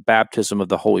believe that the baptism of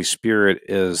the Holy Spirit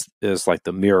is like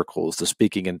the miracles, the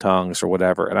speaking in tongues or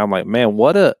whatever. And I'm like, man,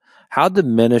 how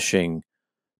diminishing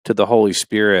to the Holy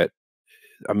Spirit.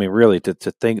 I mean, really, to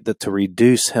think that, to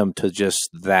reduce him to just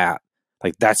that,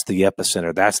 like that's the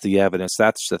epicenter, that's the evidence,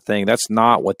 that's the thing. That's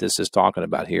not what this is talking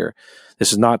about here.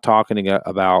 This is not talking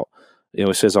about,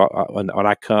 it says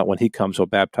when he comes, he'll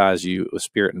baptize you with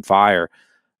spirit and fire.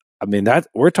 I mean, that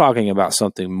we're talking about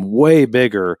something way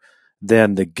bigger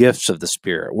than the gifts of the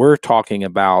Spirit. We're talking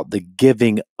about the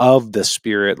giving of the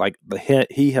Spirit, like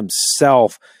he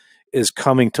himself is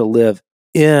coming to live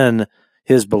in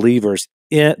his believers.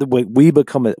 We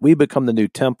become the new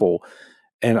temple.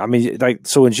 And I mean,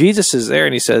 so when Jesus is there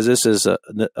and he says this is a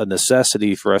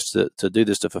necessity for us to do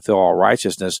this to fulfill all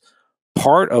righteousness,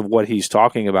 part of what he's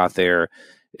talking about there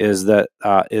is that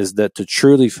to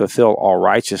truly fulfill all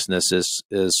righteousness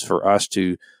is for us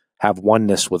to have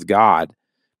oneness with God.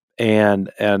 And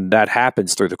that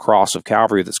happens through the cross of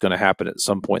Calvary. That's going to happen at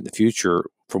some point in the future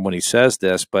from when he says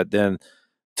this. But then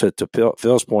to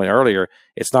Phil's point earlier,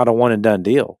 it's not a one and done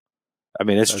deal. I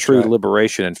mean, it's true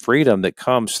liberation and freedom that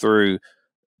comes through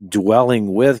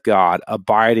dwelling with God,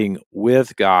 abiding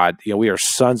with God. We are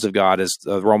sons of God, as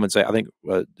Romans 8, I think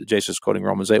Jase was quoting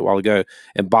Romans 8 a while ago,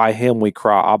 and by him we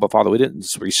cry, Abba, Father. We didn't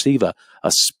receive a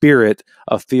spirit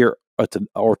of fear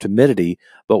or timidity,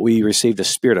 but we received a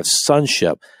spirit of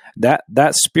sonship.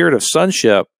 That spirit of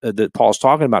sonship that Paul's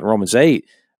talking about in Romans 8,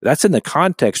 that's in the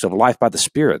context of life by the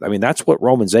Spirit. I mean, that's what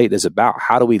Romans 8 is about.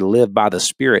 How do we live by the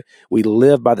Spirit? We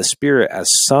live by the Spirit as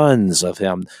sons of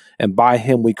him, and by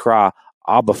him we cry,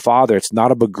 Abba, Father. It's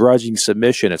not a begrudging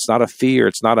submission. It's not a fear.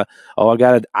 It's not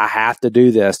I have to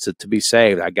do this to be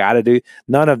saved. I got to do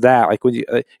none of that. Like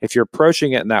if you're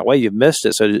approaching it in that way, you've missed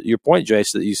it. So your point,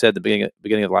 Jase, that you said at the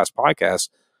beginning of the last podcast,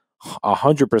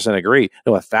 100% agree.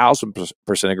 No,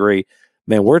 1,000% agree.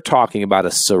 Man, we're talking about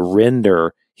a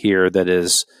surrender here that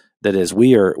is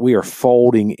we are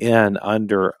folding in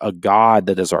under a God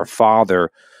that is our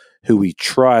Father, who we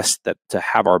trust that to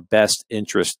have our best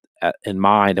interest in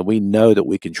mind, and we know that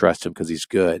we can trust him because he's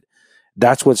good.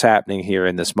 That's what's happening here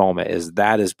in this moment.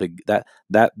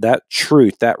 That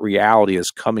truth, that reality is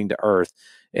coming to earth,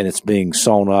 and it's being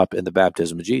sewn up in the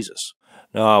baptism of Jesus.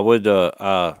 No, I would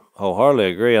wholeheartedly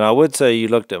agree, and I would say you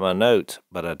looked at my notes,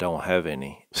 but I don't have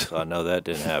any, so I know that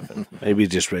didn't happen. Maybe you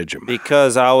just read your mind.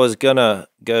 Because I was gonna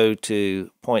go to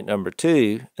point number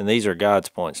 2, and these are God's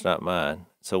points, not mine.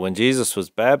 So when Jesus was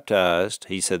baptized,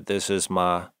 he said, "This is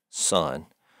my son,"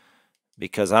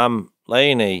 because I'm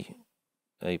laying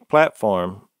a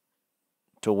platform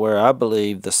to where I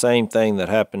believe the same thing that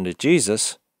happened to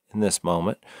Jesus in this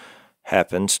moment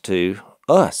happens to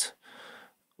us.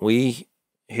 We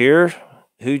hear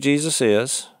who Jesus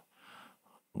is,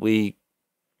 we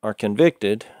are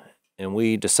convicted, and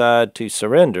we decide to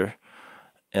surrender.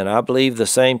 And I believe the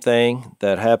same thing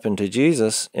that happened to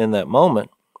Jesus in that moment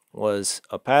was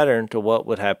a pattern to what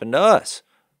would happen to us.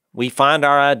 We find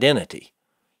our identity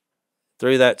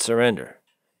through that surrender.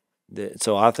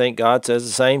 So I think God says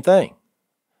the same thing.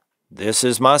 This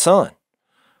is my son.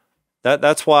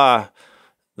 That's why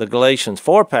the Galatians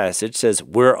 4 passage says,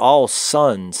 we're all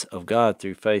sons of God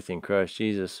through faith in Christ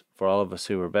Jesus for all of us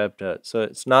who were baptized. So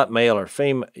it's not male or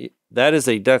female. That is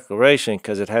a declaration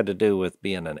because it had to do with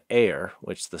being an heir,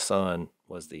 which the son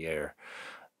was the heir.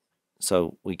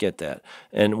 So we get that.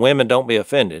 And women, don't be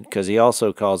offended because he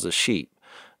also calls us sheep.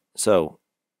 So,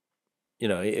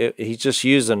 he's just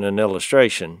using an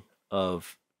illustration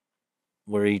of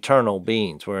we're eternal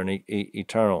beings. We're an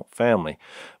eternal family.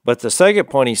 But the second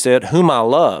point he said, whom I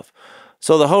love.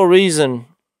 So the whole reason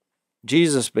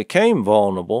Jesus became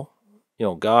vulnerable,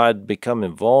 God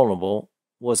becoming vulnerable,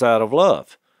 was out of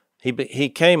love. He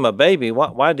came a baby.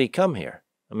 Why did he come here?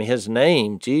 I mean, his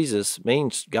name, Jesus,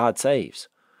 means God saves.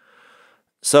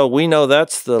 So we know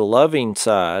that's the loving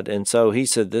side. And so he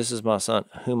said, this is my son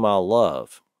whom I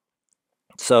love.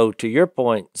 So to your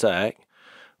point, Zach,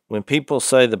 when people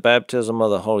say the baptism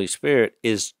of the Holy Spirit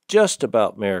is just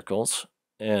about miracles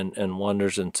and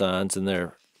wonders and signs, and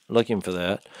they're looking for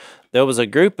that, there was a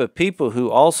group of people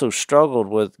who also struggled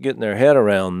with getting their head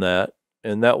around that,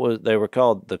 and they were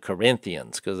called the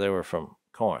Corinthians because they were from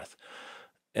Corinth.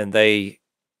 And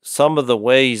some of the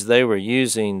ways they were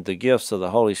using the gifts of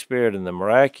the Holy Spirit and the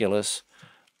miraculous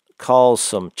caused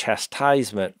some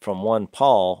chastisement from one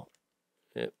Paul.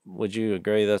 Would you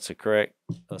agree that's a correct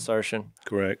assertion?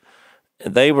 Correct.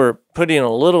 They were putting a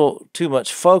little too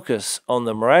much focus on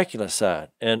the miraculous side.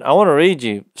 And I want to read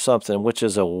you something which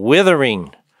is just a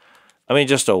withering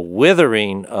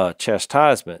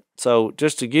chastisement. So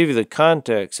just to give you the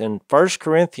context, in 1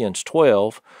 Corinthians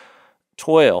 12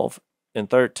 and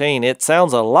 13, it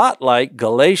sounds a lot like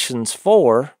Galatians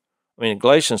 3,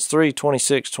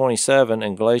 26, 27,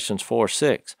 and Galatians 4,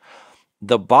 6.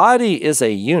 The body is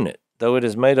a unit. Though it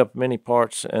is made up of many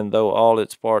parts, and though all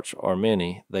its parts are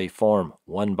many, they form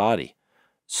one body.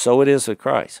 So it is with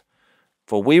Christ.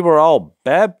 For we were all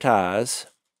baptized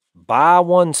by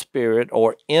one Spirit,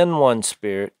 or in one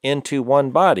Spirit, into one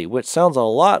body, which sounds a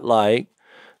lot like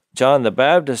John the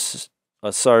Baptist's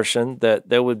assertion that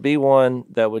there would be one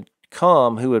that would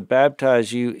come who would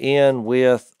baptize you in,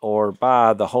 with, or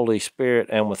by the Holy Spirit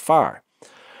and with fire.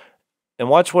 And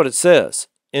watch what it says.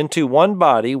 Into one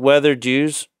body, whether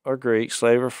Jews or Greek,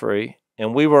 slave or free,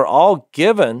 and we were all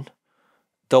given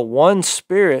the one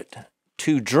Spirit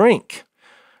to drink,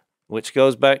 which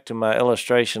goes back to my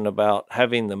illustration about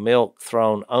having the milk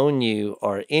thrown on you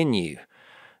or in you.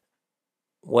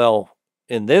 Well,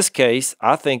 in this case,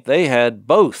 I think they had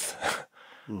both.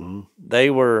 Mm-hmm.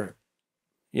 They were,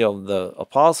 the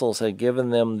apostles had given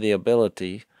them the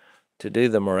ability to do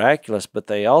the miraculous, but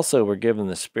they also were given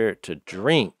the Spirit to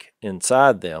drink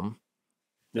inside them.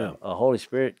 Yeah, a Holy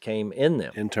Spirit came in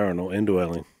them. Internal,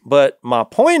 indwelling. But my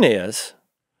point is,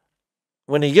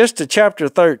 when he gets to chapter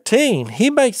 13, he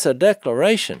makes a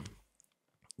declaration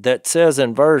that says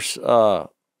in verse 1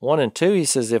 and 2, he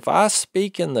says, if I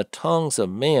speak in the tongues of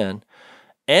men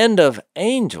and of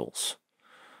angels,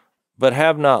 but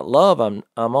have not love, I'm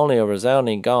only a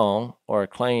resounding gong or a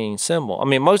clanging cymbal. I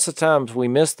mean, most of the times we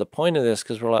miss the point of this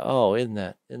because we're like, oh, isn't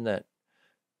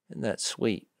that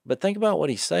sweet? But think about what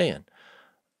he's saying.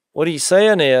 What he's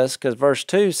saying is, because verse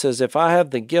 2 says, if I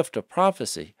have the gift of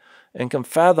prophecy and can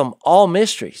fathom all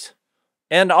mysteries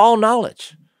and all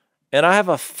knowledge, and I have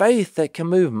a faith that can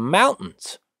move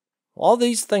mountains, all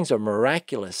these things are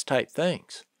miraculous type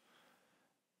things,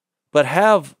 but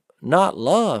have not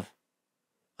love,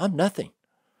 I'm nothing.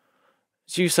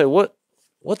 So you say,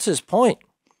 what's his point?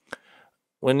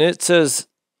 When it says,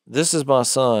 this is my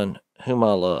son whom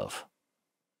I love,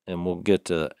 and we'll get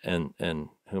to, and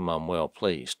whom I'm well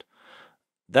pleased.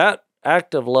 That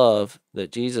act of love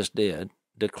that Jesus did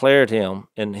declared him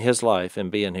in his life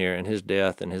and being here, and his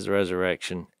death and his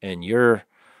resurrection, and your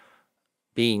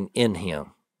being in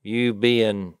him, you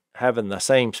having the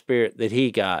same Spirit that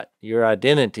he got. Your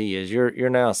identity is you're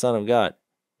now a son of God.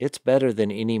 It's better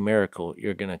than any miracle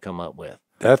you're going to come up with.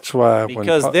 That's why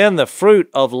because then the fruit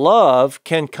of love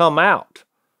can come out.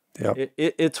 Yep.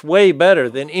 It's way better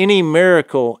than any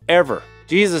miracle ever.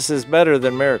 Jesus is better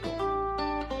than miracle.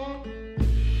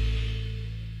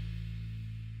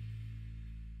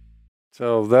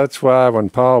 So that's why when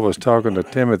Paul was talking to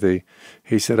Timothy,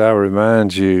 he said, I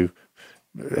remind you,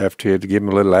 after he had to give him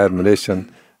a little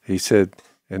admonition, he said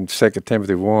in 2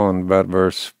 Timothy 1, about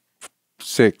verse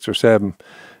 6 or 7,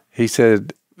 he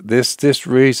said, this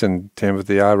reason,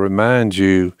 Timothy, I remind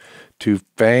you to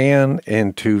fan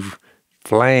and to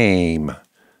flame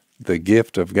the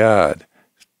gift of God.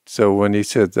 So when he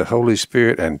said the Holy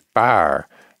Spirit and fire,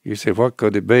 you say, what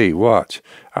could it be? Watch.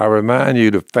 I remind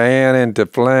you to fan and to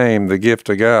flame the gift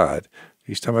of God.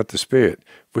 He's talking about the Spirit,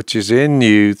 which is in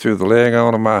you through the laying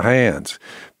on of my hands.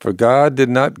 For God did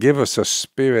not give us a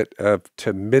spirit of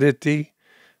timidity,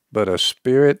 but a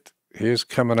spirit, here's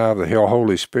coming out of the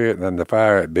Holy Spirit and then the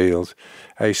fire it builds,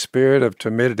 a spirit of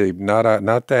timidity, not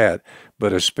that,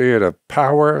 but a spirit of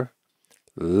power,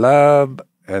 love,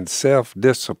 and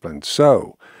self-discipline.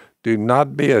 So, do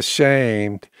not be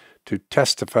ashamed to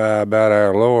testify about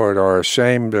our Lord or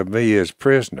ashamed of me as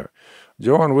prisoner.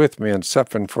 Join with me in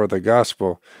suffering for the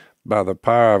gospel by the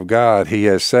power of God. He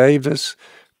has saved us,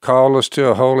 called us to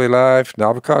a holy life,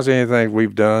 not because of anything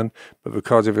we've done, but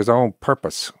because of his own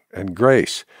purpose and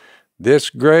grace. This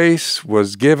grace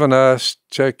was given us,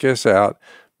 check this out,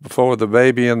 before the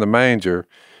baby in the manger.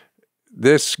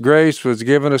 This grace was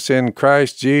given us in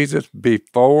Christ Jesus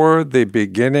before the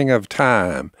beginning of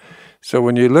time. So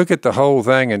when you look at the whole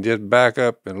thing and just back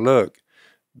up and look,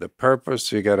 the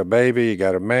purpose, you got a baby, you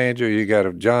got a manger, you got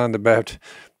a John the Baptist,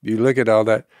 you look at all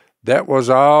that, that was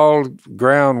all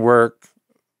groundwork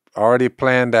already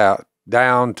planned out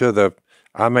down to the,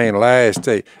 last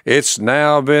day. It's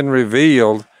now been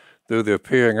revealed through the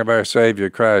appearing of our Savior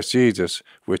Christ Jesus,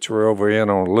 which we're over in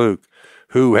on Luke,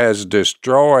 who has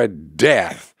destroyed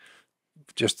death.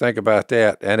 Just think about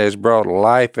that, and has brought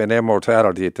life and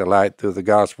immortality to light through the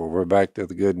gospel. We're back to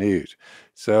the good news.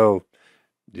 So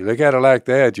you look at it like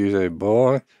that, you say,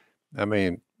 boy,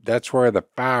 that's where the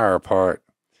fire part,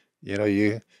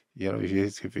 if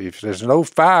there's no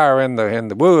fire in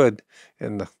the wood,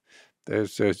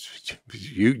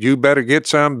 you better get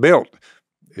some built,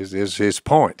 is his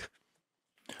point.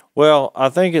 Well, I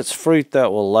think it's fruit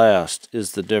that will last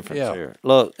is the difference here.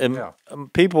 Look,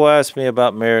 people ask me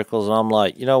about miracles, and I'm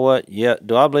like, you know what? Yeah,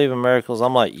 do I believe in miracles?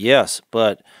 I'm like, yes,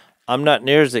 but I'm not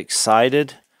near as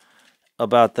excited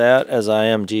about that as I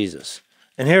am Jesus.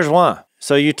 And here's why.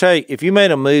 So if you made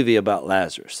a movie about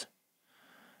Lazarus,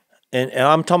 and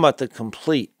I'm talking about the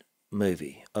complete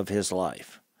movie of his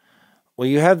life. Well,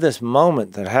 you have this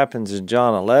moment that happens in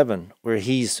John 11 where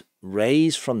he's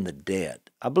raised from the dead.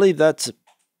 I believe that's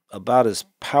about as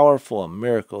powerful a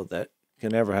miracle that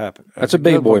can ever happen. That's a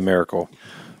big boy miracle.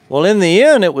 Well, in the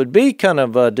end, it would be kind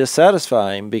of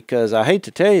dissatisfying because I hate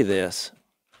to tell you this.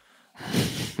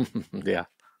 Yeah.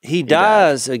 He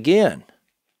dies again.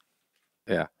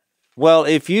 Yeah. Well,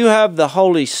 if you have the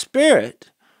Holy Spirit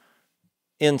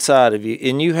inside of you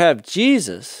and you have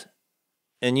Jesus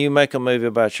and you make a movie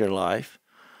about your life,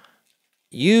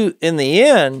 you, in the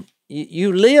end,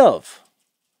 you live.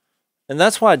 And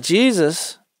that's why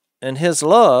Jesus and his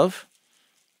love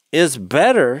is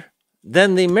better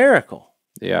than the miracle.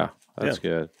 Yeah, that's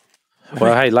good.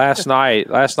 Well, hey, last night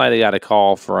I got a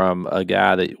call from a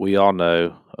guy that we all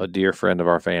know, a dear friend of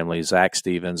our family, Zach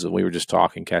Stevens, and we were just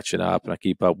talking, catching up, and I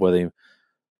keep up with him.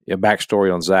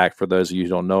 Backstory on Zach, for those of you who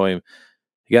don't know him,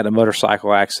 he got in a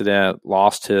motorcycle accident,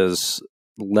 lost his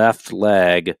left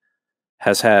leg,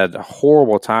 has had a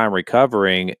horrible time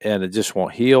recovering, and it just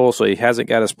won't heal, so he hasn't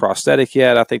got his prosthetic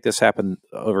yet. I think this happened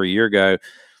over a year ago,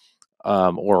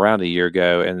 or around a year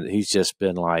ago, and he's just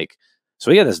been like, so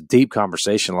we had this deep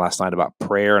conversation last night about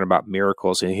prayer and about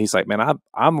miracles, and he's like, man,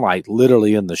 I'm like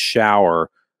literally in the shower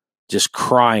just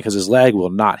crying because his leg will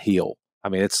not heal.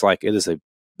 It's like he's in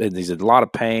a lot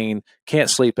of pain, can't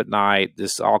sleep at night,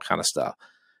 this all kind of stuff.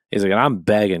 He's like, and I'm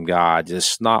begging God,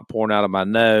 just snot pouring out of my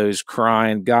nose,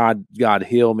 crying, God,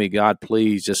 heal me. God,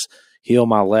 please just heal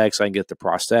my leg so I can get the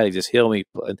prosthetic. Just heal me.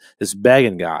 Just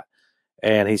begging God.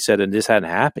 And he said, and this hadn't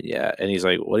happened yet. And he's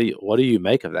like, what do you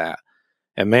make of that?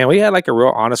 And man, we had like a real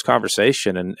honest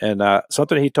conversation. And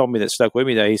something he told me that stuck with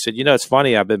me, that he said, it's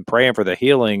funny, I've been praying for the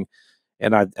healing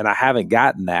and I haven't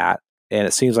gotten that. And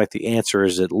it seems like the answer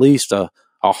is at least a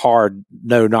hard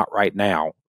no, not right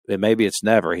now. And maybe it's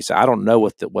never. He said, I don't know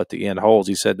what the end holds.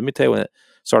 He said, let me tell you when it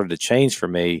started to change for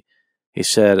me. He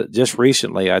said, just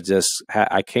recently, I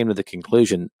came to the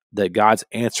conclusion that God's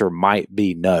answer might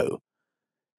be no.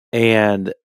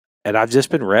 And I've just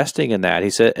been resting in that. He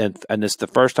said, and it's the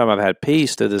first time I've had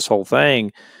peace through this whole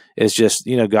thing. Is just,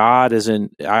 God is in,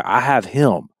 I have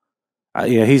him.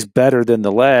 He's better than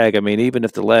the leg. Even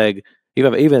if the leg,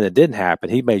 even if it didn't happen,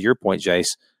 he made your point,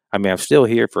 Jace. I'm still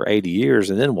here for 80 years,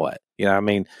 and then what?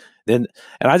 And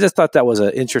I just thought that was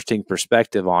an interesting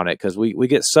perspective on it, because we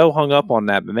get so hung up on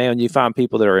that. But man, when you find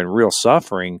people that are in real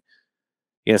suffering,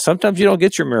 sometimes you don't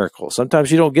get your miracle.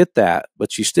 Sometimes you don't get that,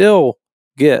 but you still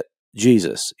get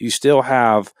Jesus. You still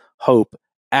have hope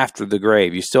after the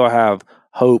grave. You still have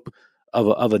hope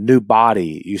of a new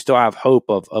body. You still have hope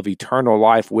of eternal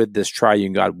life with this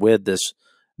triune God, with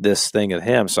this thing of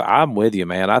him. So I'm with you,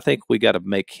 man. I think we got to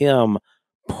make him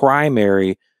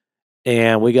primary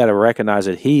And we got to recognize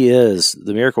that he is,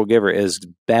 the miracle giver is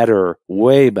better,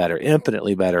 way better,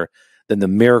 infinitely better than the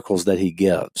miracles that he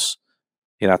gives.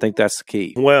 And I think that's the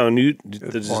key. Well, and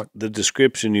point. the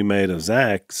description you made of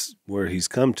Zach's, where he's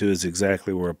come to, is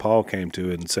exactly where Paul came to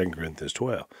in 2 Corinthians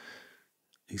 12.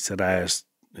 He said, I asked,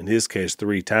 in his case,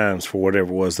 3 times for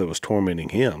whatever it was that was tormenting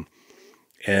him.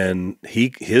 And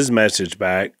his message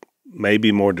back,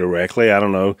 maybe more directly, I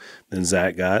don't know, than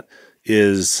Zach got,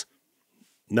 is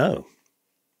no,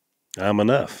 I'm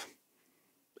enough.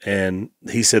 And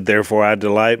he said, therefore, I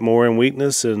delight more in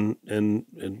weakness and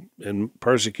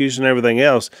persecution and everything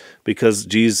else because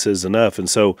Jesus is enough. And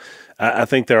so I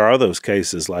think there are those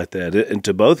cases like that. And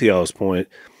to both of y'all's point,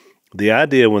 the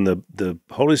idea when the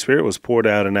Holy Spirit was poured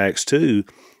out in Acts 2,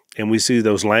 and we see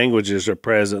those languages are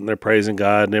present and they're praising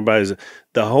God and everybody's,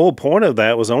 the whole point of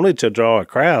that was only to draw a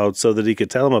crowd so that he could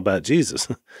tell them about Jesus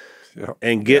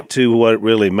and get to what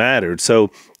really mattered. So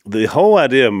the whole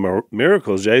idea of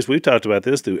miracles, Jase, we've talked about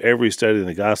this through every study in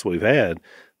the gospel we've had.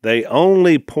 They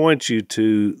only point you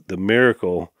to the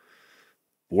miracle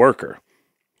worker.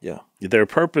 Yeah. Their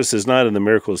purpose is not in the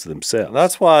miracles themselves. And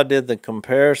that's why I did the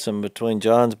comparison between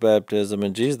John's baptism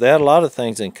and Jesus. They had a lot of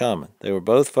things in common. They were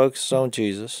both focused on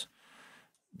Jesus.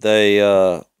 They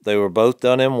were both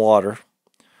done in water.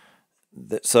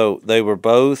 So they were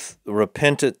both,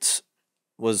 repentance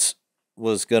was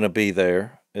going to be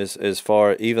there as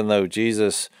far, even though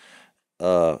Jesus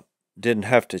didn't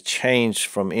have to change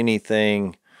from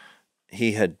anything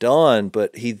he had done,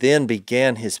 but he then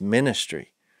began his ministry.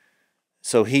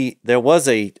 So there was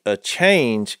a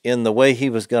change in the way he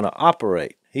was going to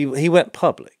operate. He went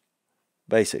public,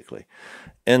 basically.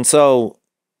 And so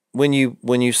when you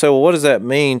say, well, what does that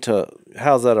mean to,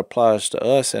 how that applies to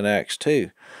us in Acts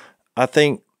 2? I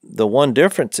think the one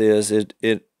difference is it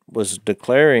was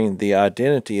declaring the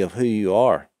identity of who you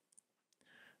are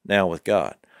now with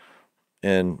God.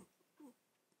 And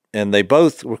they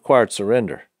both required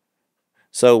surrender.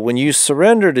 So when you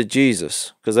surrender to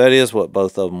Jesus, because that is what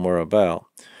both of them were about,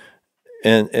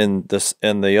 and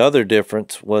the other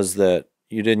difference was that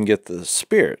you didn't get the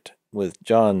Spirit with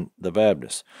John the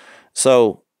Baptist.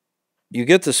 So you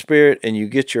get the Spirit and you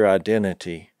get your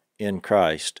identity in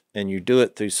Christ, and you do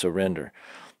it through surrender.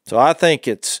 So I think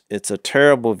it's a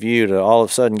terrible view to all of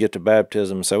a sudden get to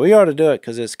baptism and say, we ought to do it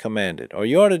because it's commanded, or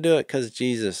you ought to do it because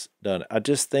Jesus done it. I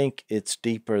just think it's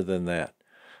deeper than that.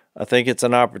 I think it's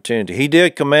an opportunity. He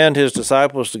did command his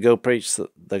disciples to go preach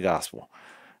the gospel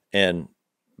and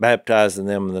baptizing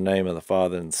them in the name of the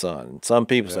Father and the Son. And some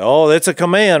people say, oh, that's a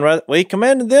command, right? Well, he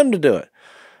commanded them to do it.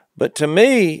 But to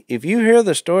me, if you hear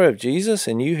the story of Jesus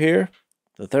and you hear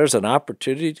that there's an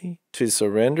opportunity to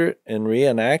surrender it and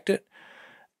reenact it,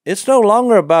 it's no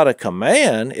longer about a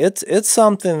command. It's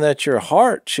something that your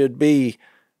heart should be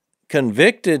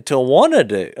convicted to want to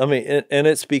do. I mean, and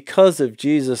it's because of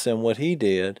Jesus and what he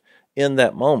did in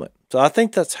that moment. So I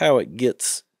think that's how it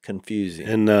gets confusing.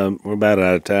 And we're about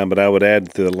out of time, but I would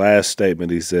add to the last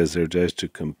statement he says there, just to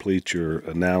complete your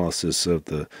analysis of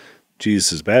the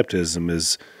Jesus' baptism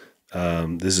is,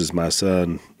 this is my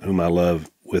son whom I love,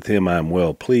 with him I am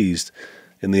well pleased.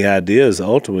 And the idea is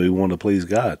ultimately we want to please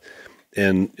God.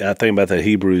 And I think about that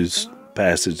Hebrews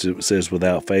passage that says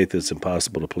without faith it's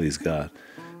impossible to please God.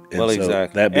 And well, so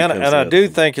exactly. And I do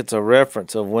think it's a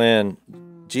reference of when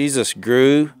Jesus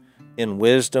grew in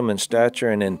wisdom and stature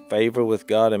and in favor with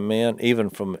God and men, even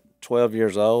from 12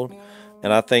 years old.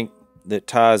 And I think that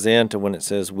ties into when it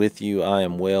says, with you I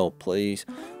am well pleased.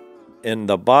 And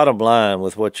the bottom line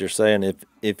with what you're saying,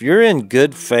 if you're in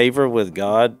good favor with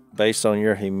God based on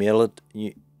your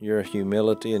humility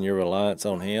and your reliance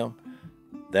on him,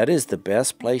 that is the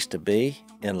best place to be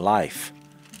in life.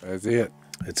 That's it.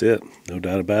 That's it. No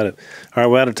doubt about it. All right,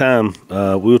 we're out of time.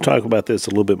 We'll talk about this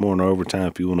a little bit more in overtime.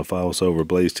 If you want to follow us over,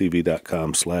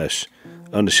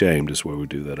 blazetv.com/unashamed is where we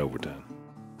do that overtime.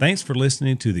 Thanks for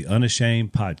listening to the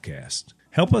Unashamed podcast.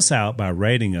 Help us out by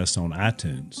rating us on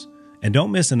iTunes. And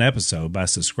don't miss an episode by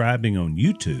subscribing on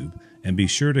YouTube, and be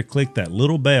sure to click that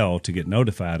little bell to get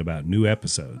notified about new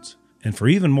episodes. And for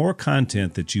even more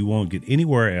content that you won't get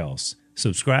anywhere else,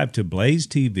 subscribe to Blaze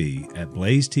TV at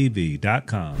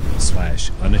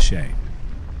blazetv.com/unashamed.